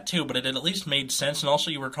did that too, but it at least made sense, and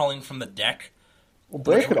also you were calling from the deck. Well,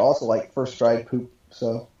 Brave could also, first stride poop,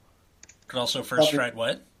 so... Could also first stride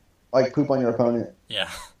what? Poop on your opponent.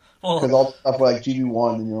 Yeah. Well... Because all the stuff were,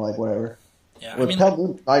 GB1, and you're like, whatever. Yeah, With Pale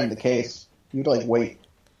Moon, not even the case. You'd, wait.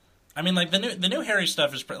 I mean, the new Harry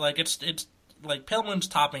stuff is, it's Pale Moon's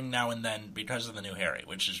topping now and then because of the new Harry,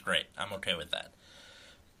 which is great. I'm okay with that.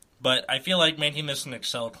 But I feel like making this an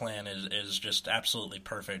Excel clan is just absolutely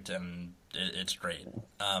perfect, and it's great.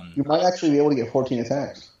 You might actually be able to get 14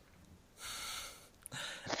 attacks.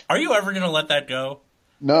 Are you ever going to let that go?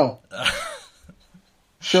 No.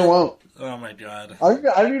 Sure won't. Oh my god. I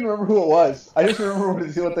don't even remember who it was. I just remember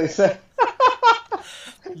what they said.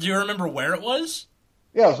 Do you remember where it was?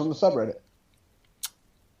 Yeah, it was from the subreddit.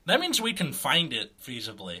 That means we can find it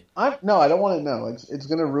feasibly. No, I don't want to know. It's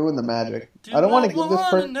going to ruin the magic. I don't want to give this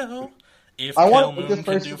person... know if Pale Moon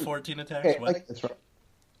can do 14 attacks? Okay,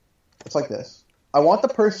 it's like this. I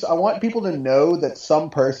want people to know that some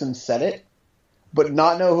person said it, but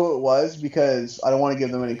not know who it was, because I don't want to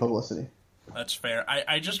give them any publicity. That's fair.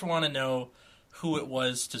 I just want to know who it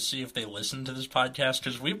was to see if they listened to this podcast,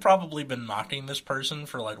 because we've probably been mocking this person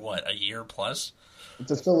for, like, what, a year plus? If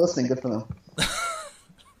they're still listening, good for them.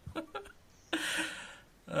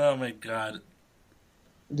 Oh, my God.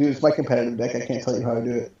 Dude, it's my competitive deck. I can't tell you how to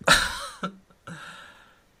do it.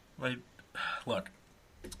 Look.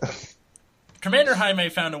 Commander Jaime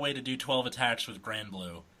found a way to do 12 attacks with Grand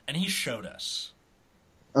Blue, and he showed us.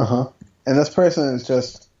 Uh-huh. And this person is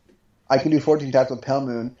just, I can do 14 attacks with Pale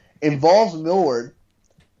Moon, involves Millward,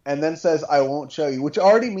 and then says, I won't show you, which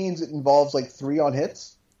already means it involves, like, 3 on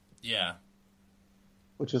hits. Yeah.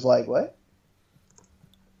 Which is like, what?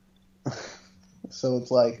 So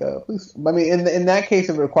it's like, please. I mean, in that case,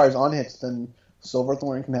 if it requires on hits, then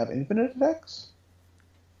Silverthorn can have infinite attacks?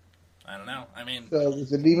 I don't know. I mean, so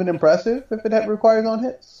is it even impressive if it requires on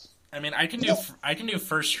hits? I mean, I can do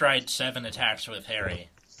first stride 7 attacks with Harry.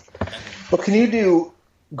 But can you do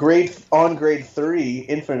grade 3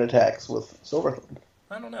 infinite attacks with Silverthorn?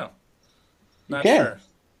 I don't know. Not sure.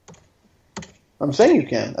 I'm saying you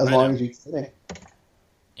can, as long as you're sitting.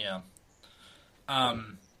 Yeah.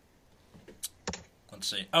 Let's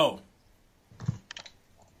see. Oh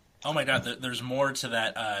my God! There's more to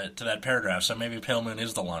that paragraph. So maybe Pale Moon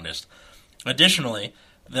is the longest. Additionally,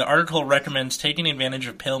 the article recommends taking advantage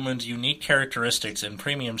of Pale Moon's unique characteristics in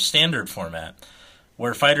premium standard format,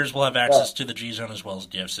 where fighters will have access to the G-Zone as well as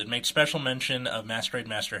gifts. It makes special mention of Masquerade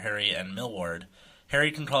Master Harry and Millward.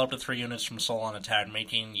 Harry can call up to 3 units from Soul on attack,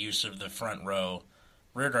 making use of the front row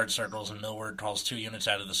rearguard circles, and Millward calls 2 units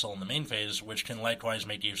out of the Soul in the main phase, which can likewise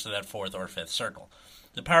make use of that 4th or 5th circle.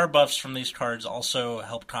 The power buffs from these cards also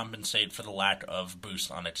help compensate for the lack of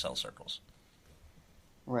boost on Excel circles.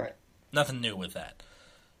 Right. Nothing new with that.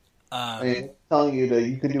 I mean, telling you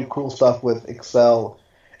you can do cool stuff with Excel,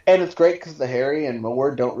 and it's great because the Harry and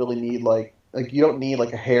Millward don't really need you don't need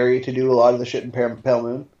a Harry to do a lot of the shit in Pale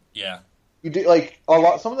Moon. Yeah. You do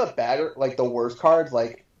some of the badder, the worst cards,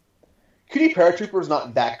 Cutie Paratrooper is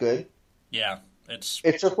not that good. Yeah, it's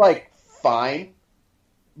just fine,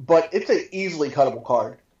 but it's an easily cuttable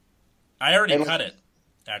card. I already cut it,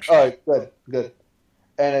 actually. All right, good.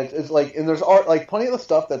 And it's and there's plenty of the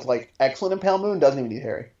stuff that's excellent in Pale Moon doesn't even need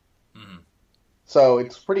Harry. Mm-hmm. So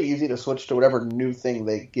it's pretty easy to switch to whatever new thing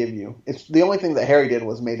they give you. It's the only thing that Harry did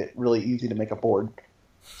was made it really easy to make a board.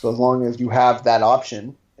 So as long as you have that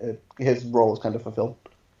option, his role is kind of fulfilled.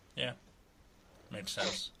 Yeah, makes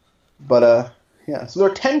sense. But yeah. So there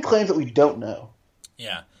are 10 claims that we don't know.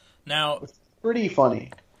 Yeah. Now, it's pretty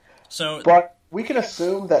funny. So, but we can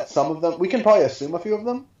assume that some of them. We can probably assume a few of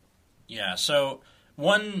them. Yeah. So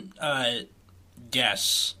one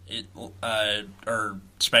guess, or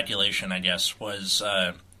speculation, I guess, was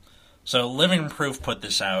so Living Proof put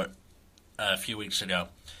this out a few weeks ago.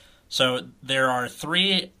 So there are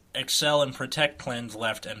 3 Excel and Protect clans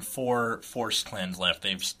left and 4 Force clans left.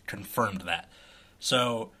 They've confirmed that.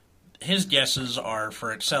 So his guesses are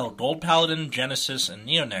for Excel, Gold Paladin, Genesis, and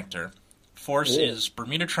Neonectar. Force is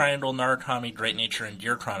Bermuda Triangle, Narukami, Great Nature, and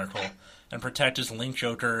Deer Chronicle. And Protect is Link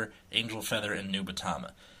Joker, Angel Feather, and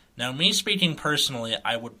Nubatama. Now, me speaking personally,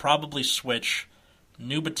 I would probably switch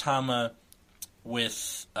Nubatama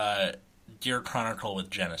with Deer Chronicle with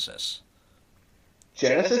Genesis.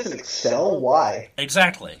 Genesis and Excel? Why?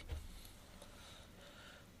 Exactly.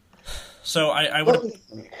 So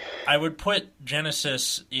I would put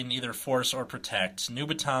Genesis in either Force or Protect,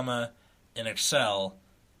 Nubatama in Excel,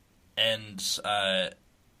 and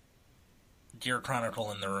Deer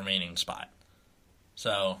Chronicle in the remaining spot.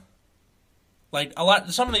 So,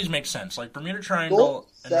 some of these make sense. Like Bermuda Triangle. Gold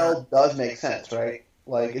Excel does make sense, right?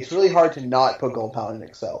 It's really hard to not put Gold Paladin in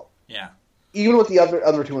Excel. Yeah. Even with the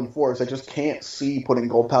other 2 in Force, I just can't see putting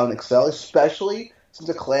Gold Paladin in Excel, especially since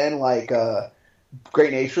a clan like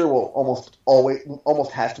Great Nature will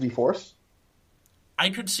almost has to be Force. I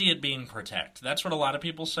could see it being Protect. That's what a lot of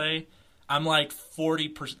people say. I'm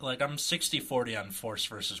 40%, I'm 60-40 on Force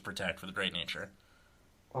versus Protect with Great Nature.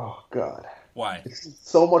 Oh God. Why? It's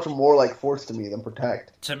so much more like Force to me than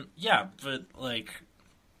Protect. Yeah, but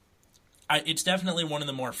it's definitely one of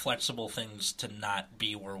the more flexible things to not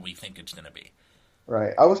be where we think it's going to be.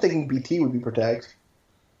 Right. I was thinking BT would be Protect.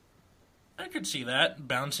 I could see that.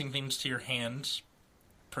 Bouncing things to your hands.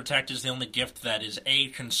 Protect is the only gift that is A,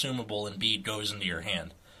 consumable, and B, goes into your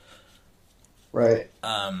hand. Right.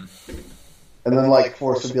 And then,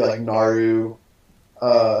 Force would be Naru,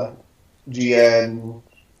 GN,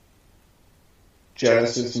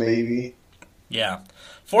 Genesis, maybe. Yeah.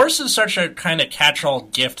 Force is such a kind of catch-all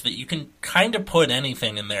gift that you can kind of put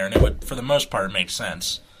anything in there, and it would, for the most part, make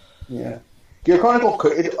sense. Yeah. Gear Chronicle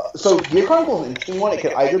Gear Chronicle is an interesting one. It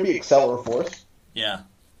could either be Excel or Force. Yeah.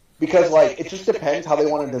 Because, like, it just depends how they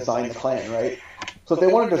want to design the clan, right? So if they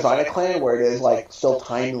want to design a clan where it is, like, still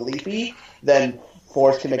tiny leafy, then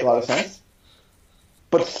Forest can make a lot of sense.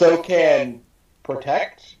 But so can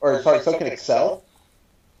so can Excel.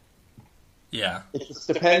 Yeah. It just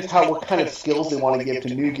depends what kind of skills they want to give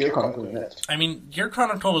to new Gear Chronicle units. I mean, Gear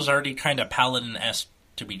Chronicle was already kind of Paladin-esque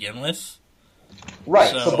to begin with.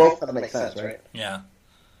 Right, so both kind of make sense, right? Yeah.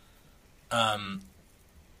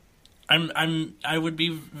 I would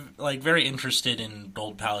be like very interested in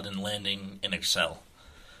Gold Paladin landing in Excel.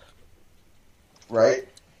 Right.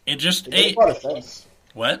 It makes a lot of sense.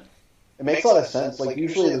 What? It makes a lot of sense. Like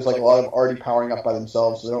usually, there's like a lot of already powering up by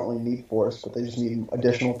themselves, so they don't really need Force, but they just need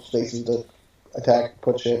additional spaces to attack,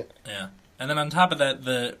 put shit. Yeah, and then on top of that,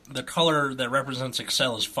 the color that represents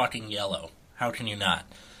Excel is fucking yellow. How can you not?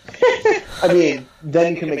 I mean,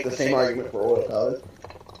 then you can make the same argument for Royal Paladin.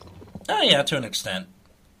 Oh yeah, to an extent,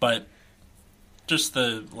 but just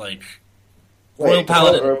the like Royal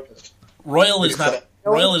Paladin. Royal is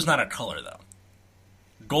not a color though.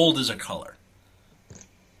 Gold is a color.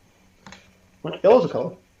 What? Yellow's a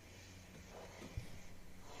color.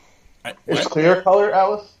 Is clear a color,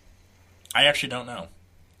 Alice? I actually don't know.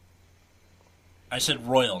 I said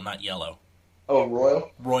royal, not yellow. Oh,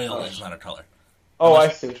 royal? Royal is not a color. Oh, I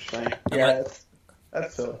see what you're saying. Yeah,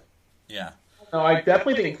 that's silly. Yeah. No, I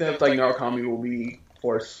definitely think that like Narukami will be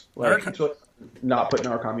Force. Like, not put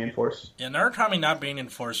Narukami in Force. Yeah, Narukami not being in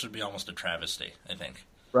Force would be almost a travesty, I think.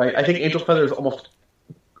 Right. I think Angel Feather is almost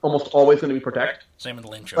always going to be Protect. Same with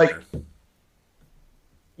Link Joker.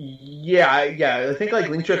 Yeah. I think like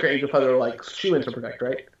Link Joker, Angel Feather are like shoe-ins to Protect,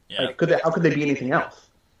 right? Yeah. Like, how could they be anything else?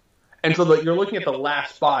 And so you're looking at the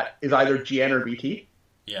last spot is either GN or BT.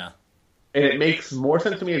 Yeah. And it makes more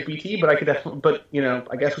sense to me as BT, but I guess we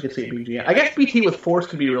could see it being GN. I guess BT with Force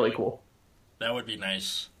could be really cool. That would be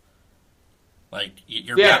nice. Like put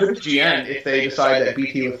GN if they decide that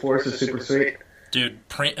BT with Force is super sweet. Dude,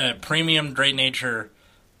 premium Great Nature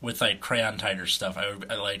with like Crayon Tiger stuff, I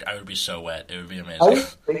would be so wet. It would be amazing. I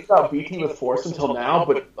didn't think about BT with Force until now,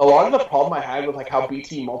 but a lot of the problem I had with like how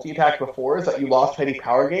BT multi-attacked before is that you lost any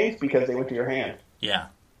power gains because they went to your hand. Yeah.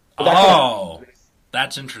 But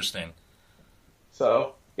that's interesting.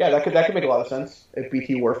 So yeah, that could make a lot of sense if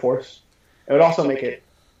BT were Force. It would also make it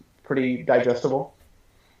pretty digestible.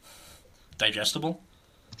 Digestible?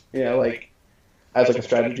 Yeah, like as like a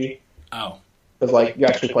strategy. Oh. Because like you're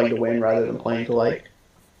actually playing to win rather than playing to like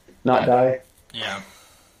not die. Yeah.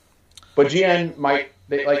 But GN like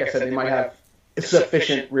I said, they might have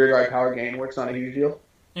sufficient rearguard power gain where it's not a huge deal.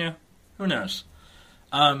 Yeah. Who knows?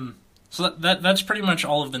 So that's pretty much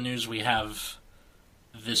all of the news we have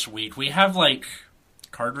this week. We have like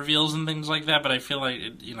card reveals and things like that, but I feel like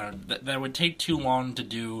that would take too long to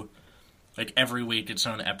do like every week its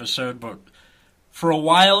own episode. But for a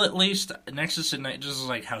while at least, Nexus at Night, just is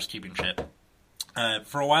like housekeeping shit.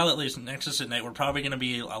 For a while at least, Nexus at Night, we're probably going to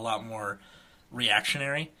be a lot more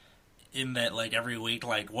reactionary in that, like, every week,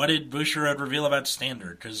 like, what did Bushiroad reveal about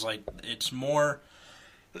Standard? Because, like, it's more...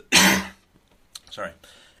 Sorry.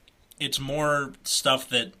 It's more stuff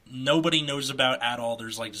that nobody knows about at all.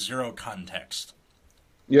 There's, like, zero context.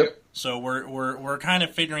 Yep. So we're kind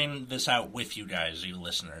of figuring this out with you guys, you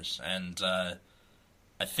listeners. And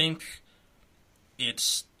I think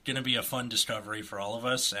it's going to be a fun discovery for all of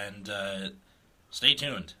us, and... stay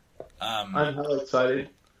tuned. I'm hella excited.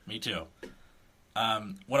 Me too.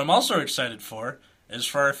 What I'm also excited for is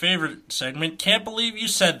for our favorite segment, Can't Believe You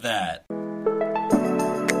Said That.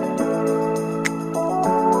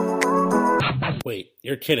 Wait,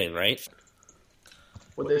 you're kidding, right?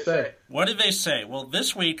 What'd they say? What did they say? Well,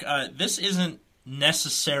 this week, this isn't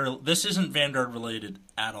Vanguard related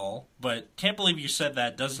at all, but Can't Believe You Said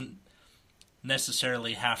That doesn't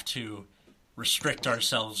necessarily have to restrict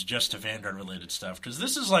ourselves just to Vanguard-related stuff, because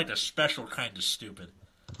this is like a special kind of stupid.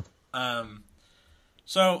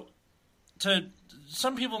 So,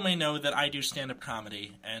 some people may know that I do stand-up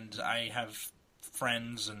comedy, and I have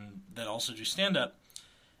friends that also do stand-up,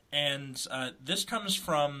 and this comes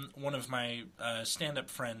from one of my stand-up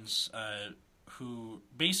friends who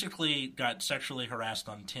basically got sexually harassed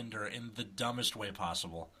on Tinder in the dumbest way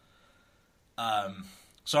possible.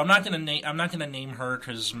 So I'm not gonna name her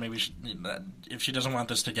because maybe if she doesn't want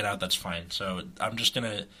this to get out, that's fine. So I'm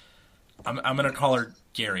gonna call her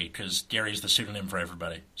Gary because Gary's the pseudonym for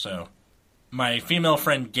everybody. So my female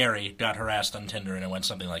friend Gary got harassed on Tinder, and it went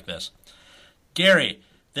something like this: Gary,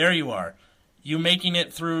 there you are. You making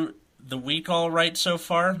it through the week all right so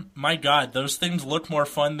far? My God, those things look more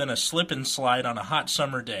fun than a slip and slide on a hot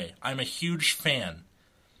summer day. I'm a huge fan.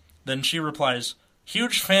 Then she replies,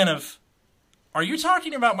 huge fan of... Are you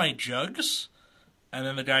talking about my jugs? And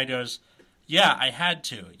then the guy goes, yeah, I had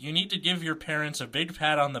to. You need to give your parents a big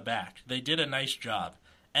pat on the back. They did a nice job.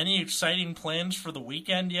 Any exciting plans for the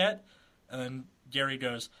weekend yet? And then Gary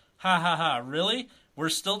goes, ha ha ha, really? We're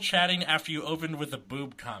still chatting after you opened with a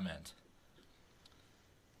boob comment.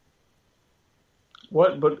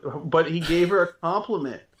 What? But he gave her a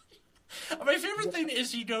compliment. My favorite thing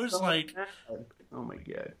is he goes like... Oh my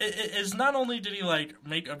god. Is not only did he like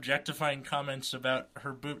make objectifying comments about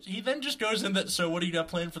her boobs, he then just goes in that, so what do you got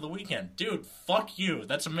planned for the weekend? Dude, fuck you.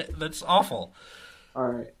 That's awful.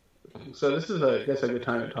 Alright. So this is, I guess, a good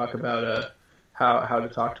time to talk about how to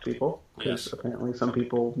talk to people. Because apparently some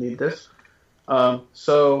people need this.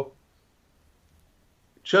 So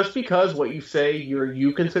just because what you say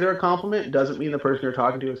you consider a compliment doesn't mean the person you're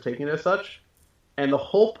talking to is taking it as such. And the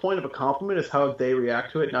whole point of a compliment is how they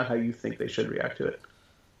react to it, not how you think they should react to it.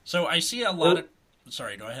 So I see a lot of...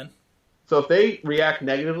 Sorry, go ahead. So if they react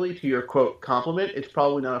negatively to your, quote, compliment, it's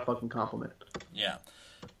probably not a fucking compliment. Yeah.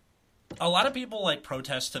 A lot of people, like,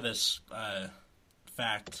 protest to this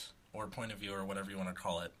fact or point of view or whatever you want to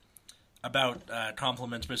call it about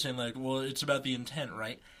compliments by saying, like, well, it's about the intent,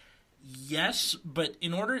 right? Yes, but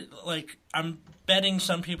in order... Like, I'm betting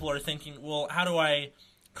some people are thinking, well, how do I...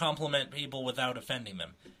 compliment people without offending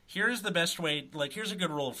them? Here's the best way, like, here's a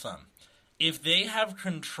good rule of thumb. If they have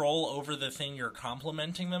control over the thing you're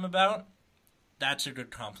complimenting them about, that's a good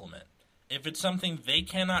compliment. If it's something they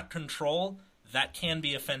cannot control, that can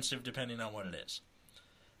be offensive depending on what it is.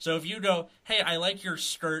 So if you go, hey, I like your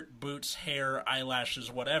skirt, boots, hair, eyelashes,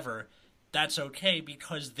 whatever, that's okay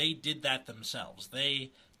because they did that themselves.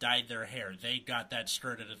 They dyed their hair. They got that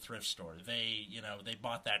skirt at a thrift store. They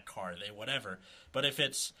bought that car. They whatever. But if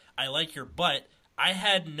it's, I like your butt, I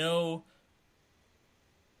had no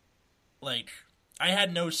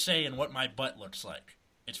say in what my butt looks like.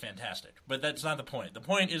 It's fantastic. But that's not the point. The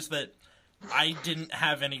point is that I didn't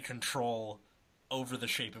have any control over the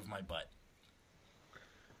shape of my butt.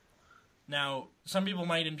 Now, some people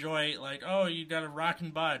might enjoy, like, oh, you got a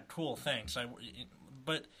rockin' bod. Cool, thanks.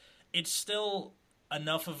 But it's still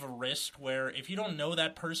enough of a risk where if you don't know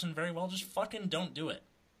that person very well, just fucking don't do it.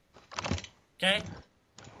 Okay?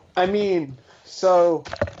 I mean, so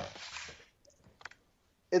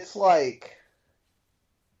it's like,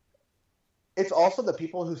 it's also the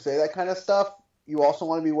people who say that kind of stuff you also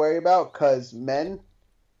want to be wary about, because men,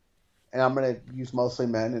 and I'm going to use mostly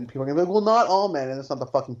men, and people are going to be like, well, not all men, and that's not the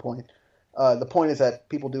fucking point. The point is that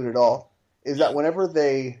people do it at all, is that whenever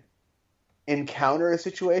they encounter a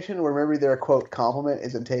situation where maybe their, quote, compliment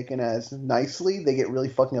isn't taken as nicely, they get really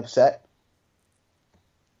fucking upset.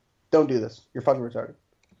 Don't do this. You're fucking retarded.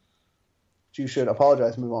 You should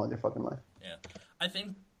apologize and move on with your fucking life. Yeah. I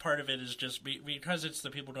think part of it is just because it's the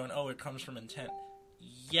people going, oh, it comes from intent.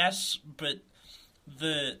 Yes, but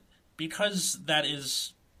because that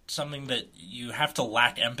is something that you have to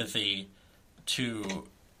lack empathy to,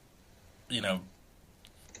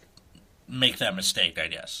 make that mistake, I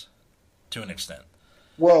guess, to an extent.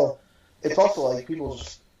 Well, it's also like people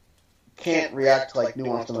just can't react to like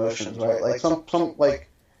nuanced emotions, right? Like some like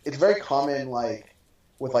it's very common, like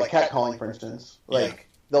with like catcalling, for instance, like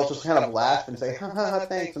they'll just kind of laugh and say, ha ha ha,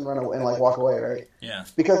 thanks, and run away and like walk away, right? Yeah.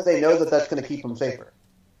 Because they know that that's going to keep them safer.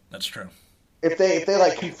 That's true. If they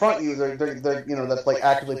like confront you, they're that's like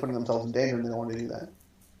actively putting themselves in danger, and they don't want to do that.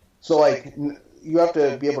 So like you have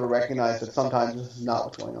to be able to recognize that sometimes this is not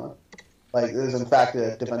what's going on. Like this is in fact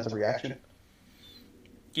a defensive reaction.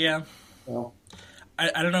 Yeah. You know?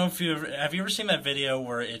 I don't know if have you ever seen that video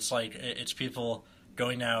where it's like it's people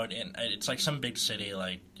going out and it's like some big city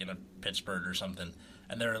like Pittsburgh or something,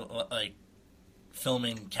 and they're like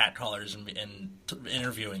filming catcallers and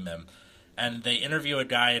interviewing them. And they interview a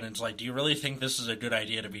guy, and it's like, do you really think this is a good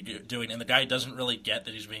idea to be doing? And the guy doesn't really get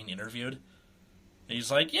that he's being interviewed. And he's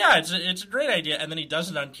like, yeah, it's a great idea. And then he does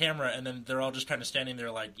it on camera, and then they're all just kind of standing there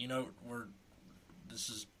like,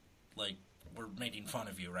 we're making fun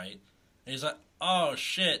of you, right? And he's like, oh,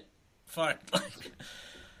 shit, fuck.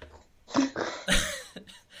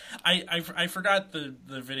 I forgot the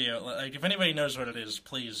video. Like, if anybody knows what it is,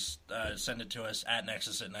 please send it to us at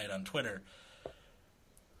Nexus at Night on Twitter.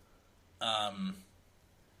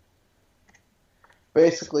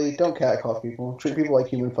 Basically, don't catcall people. Treat people like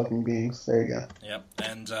human fucking beings. There you go. Yep,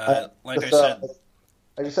 and like I said...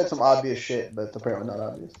 I just said some obvious shit, but it's apparently not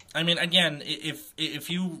obvious. I mean, again, if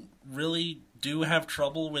you really do have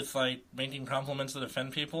trouble with, like, making compliments that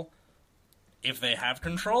offend people, if they have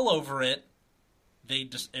control over it,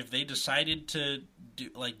 if they decided to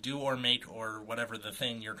do or make or whatever the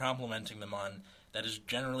thing you're complimenting them on, that is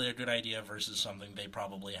generally a good idea versus something they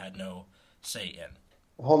probably had no say in.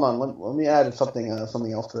 Hold on, let me add something else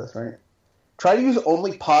to this, right? Try to use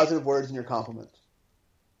only positive words in your compliments.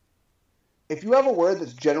 If you have a word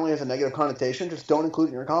that generally has a negative connotation, just don't include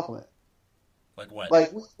it in your compliment. Like what?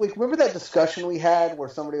 Like remember that discussion we had where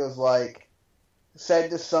somebody was like, said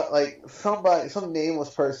to some nameless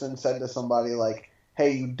person said to somebody like,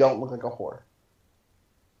 "Hey, you don't look like a whore."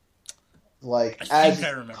 Like, I think I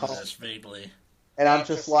remember this vaguely. And I'm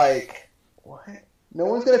just like, what? No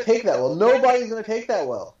one's gonna take that well. Nobody's gonna take that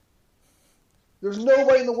well. There's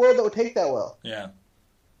nobody in the world that would take that well. Yeah.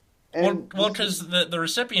 And well, because the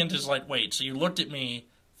recipient is like, wait, so you looked at me,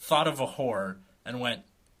 thought of a whore, and went,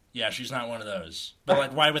 yeah, she's not one of those. But,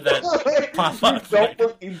 like, why would that pop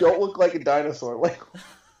up? You don't look like a dinosaur. Like,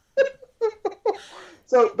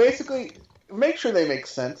 so, basically, make sure they make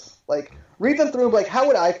sense. Like, read them through, like, how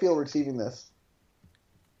would I feel receiving this?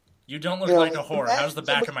 You don't look like a whore. How's the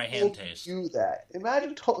back of my hand taste? You that.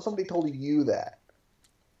 Imagine somebody told you that.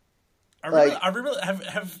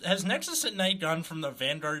 Has Nexus at Night gone from the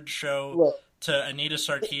Vanguard show to Anita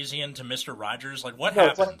Sarkeesian to Mr. Rogers? Like, what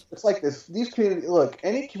happened? It's like this. These communities, look,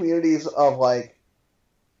 any communities of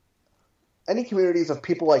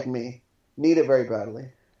people like me need it very badly.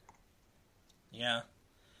 Yeah.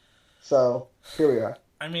 So, here we are.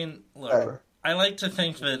 I mean, look, I like to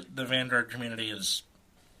think that the Vanguard community is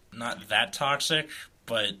not that toxic,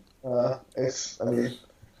 but... who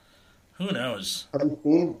knows? Have you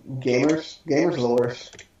seen Gamers? Gamers are the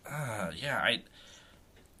worst. Yeah,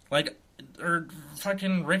 or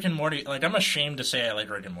fucking Rick and Morty. Like, I'm ashamed to say I like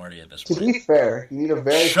Rick and Morty at this point. To be fair, you need a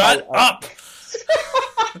very... Shut up!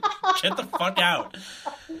 Get the fuck out.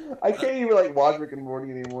 I can't even, watch Rick and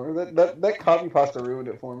Morty anymore. That copy pasta ruined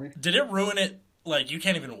it for me. Did it ruin it? Like, you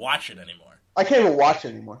can't even watch it anymore. I can't even watch it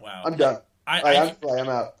anymore. Wow. I'm done. I'm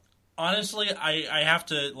out. Honestly, I have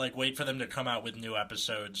to, wait for them to come out with new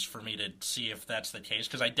episodes for me to see if that's the case,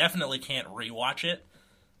 because I definitely can't rewatch it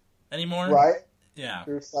anymore. Right? Yeah.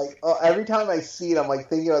 It's every time I see it, I'm,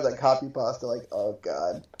 thinking about that copy pasta, oh,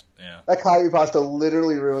 God. Yeah. That copy pasta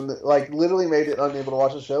literally ruined it, literally made it unable to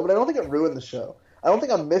watch the show, but I don't think it ruined the show. I don't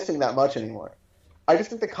think I'm missing that much anymore. I just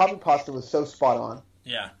think the copy pasta was so spot on.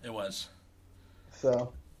 Yeah, it was.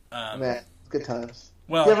 So, man, good times.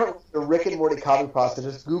 Well, if you ever the Rick and Morty copy pasta,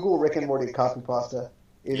 just Google Rick and Morty copy pasta.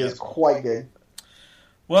 It is quite good.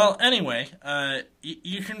 Well, anyway,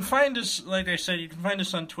 you can find us, like I said, you can find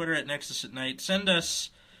us on Twitter at Nexus at Night. Send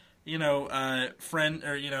us, friend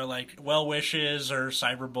or well wishes or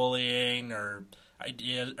cyberbullying or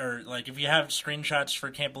ideas, or if you have screenshots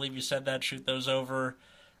for "Can't Believe You Said That," shoot those over,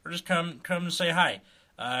 or just come say hi.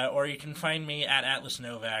 Or you can find me at Atlas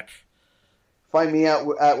Novak. Find me at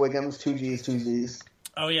Wiggums, 2Gs.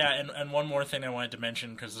 Oh, yeah, and one more thing I wanted to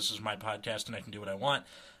mention, because this is my podcast and I can do what I want.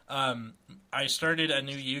 I started a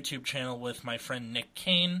new YouTube channel with my friend Nick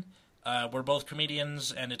Kane. We're both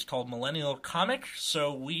comedians, and it's called Millennial Comic.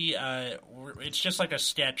 So it's just like a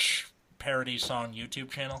sketch parody song YouTube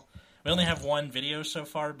channel. We only have one video so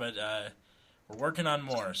far, but we're working on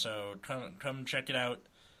more. So come check it out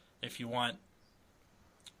if you want,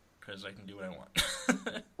 because I can do what I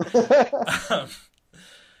want.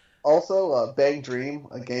 Also, Bang Dream,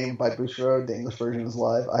 a game by Bushro. The English version is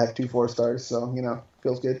live. I have 2 4-stars, so,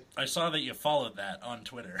 feels good. I saw that you followed that on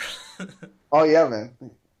Twitter. Oh, yeah, man.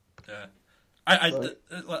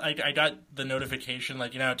 I got the notification,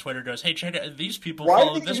 how Twitter goes, hey, check out, these people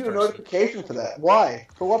follow this person. Why did you do a notification for that? Why?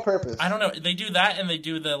 For what purpose? I don't know. They do that, and they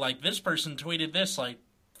do the, this person tweeted this,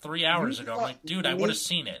 3 hours ago. I'm like, dude, I would have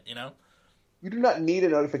seen it, You do not need a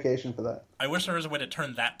notification for that. I wish there was a way to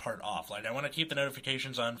turn that part off. I want to keep the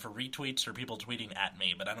notifications on for retweets or people tweeting at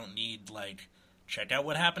me, but I don't need, check out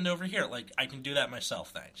what happened over here. I can do that myself,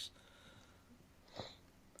 thanks.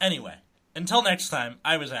 Anyway, until next time,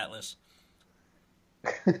 I was Atlas.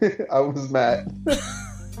 I was Matt.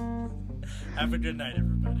 Have a good night,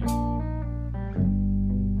 everybody.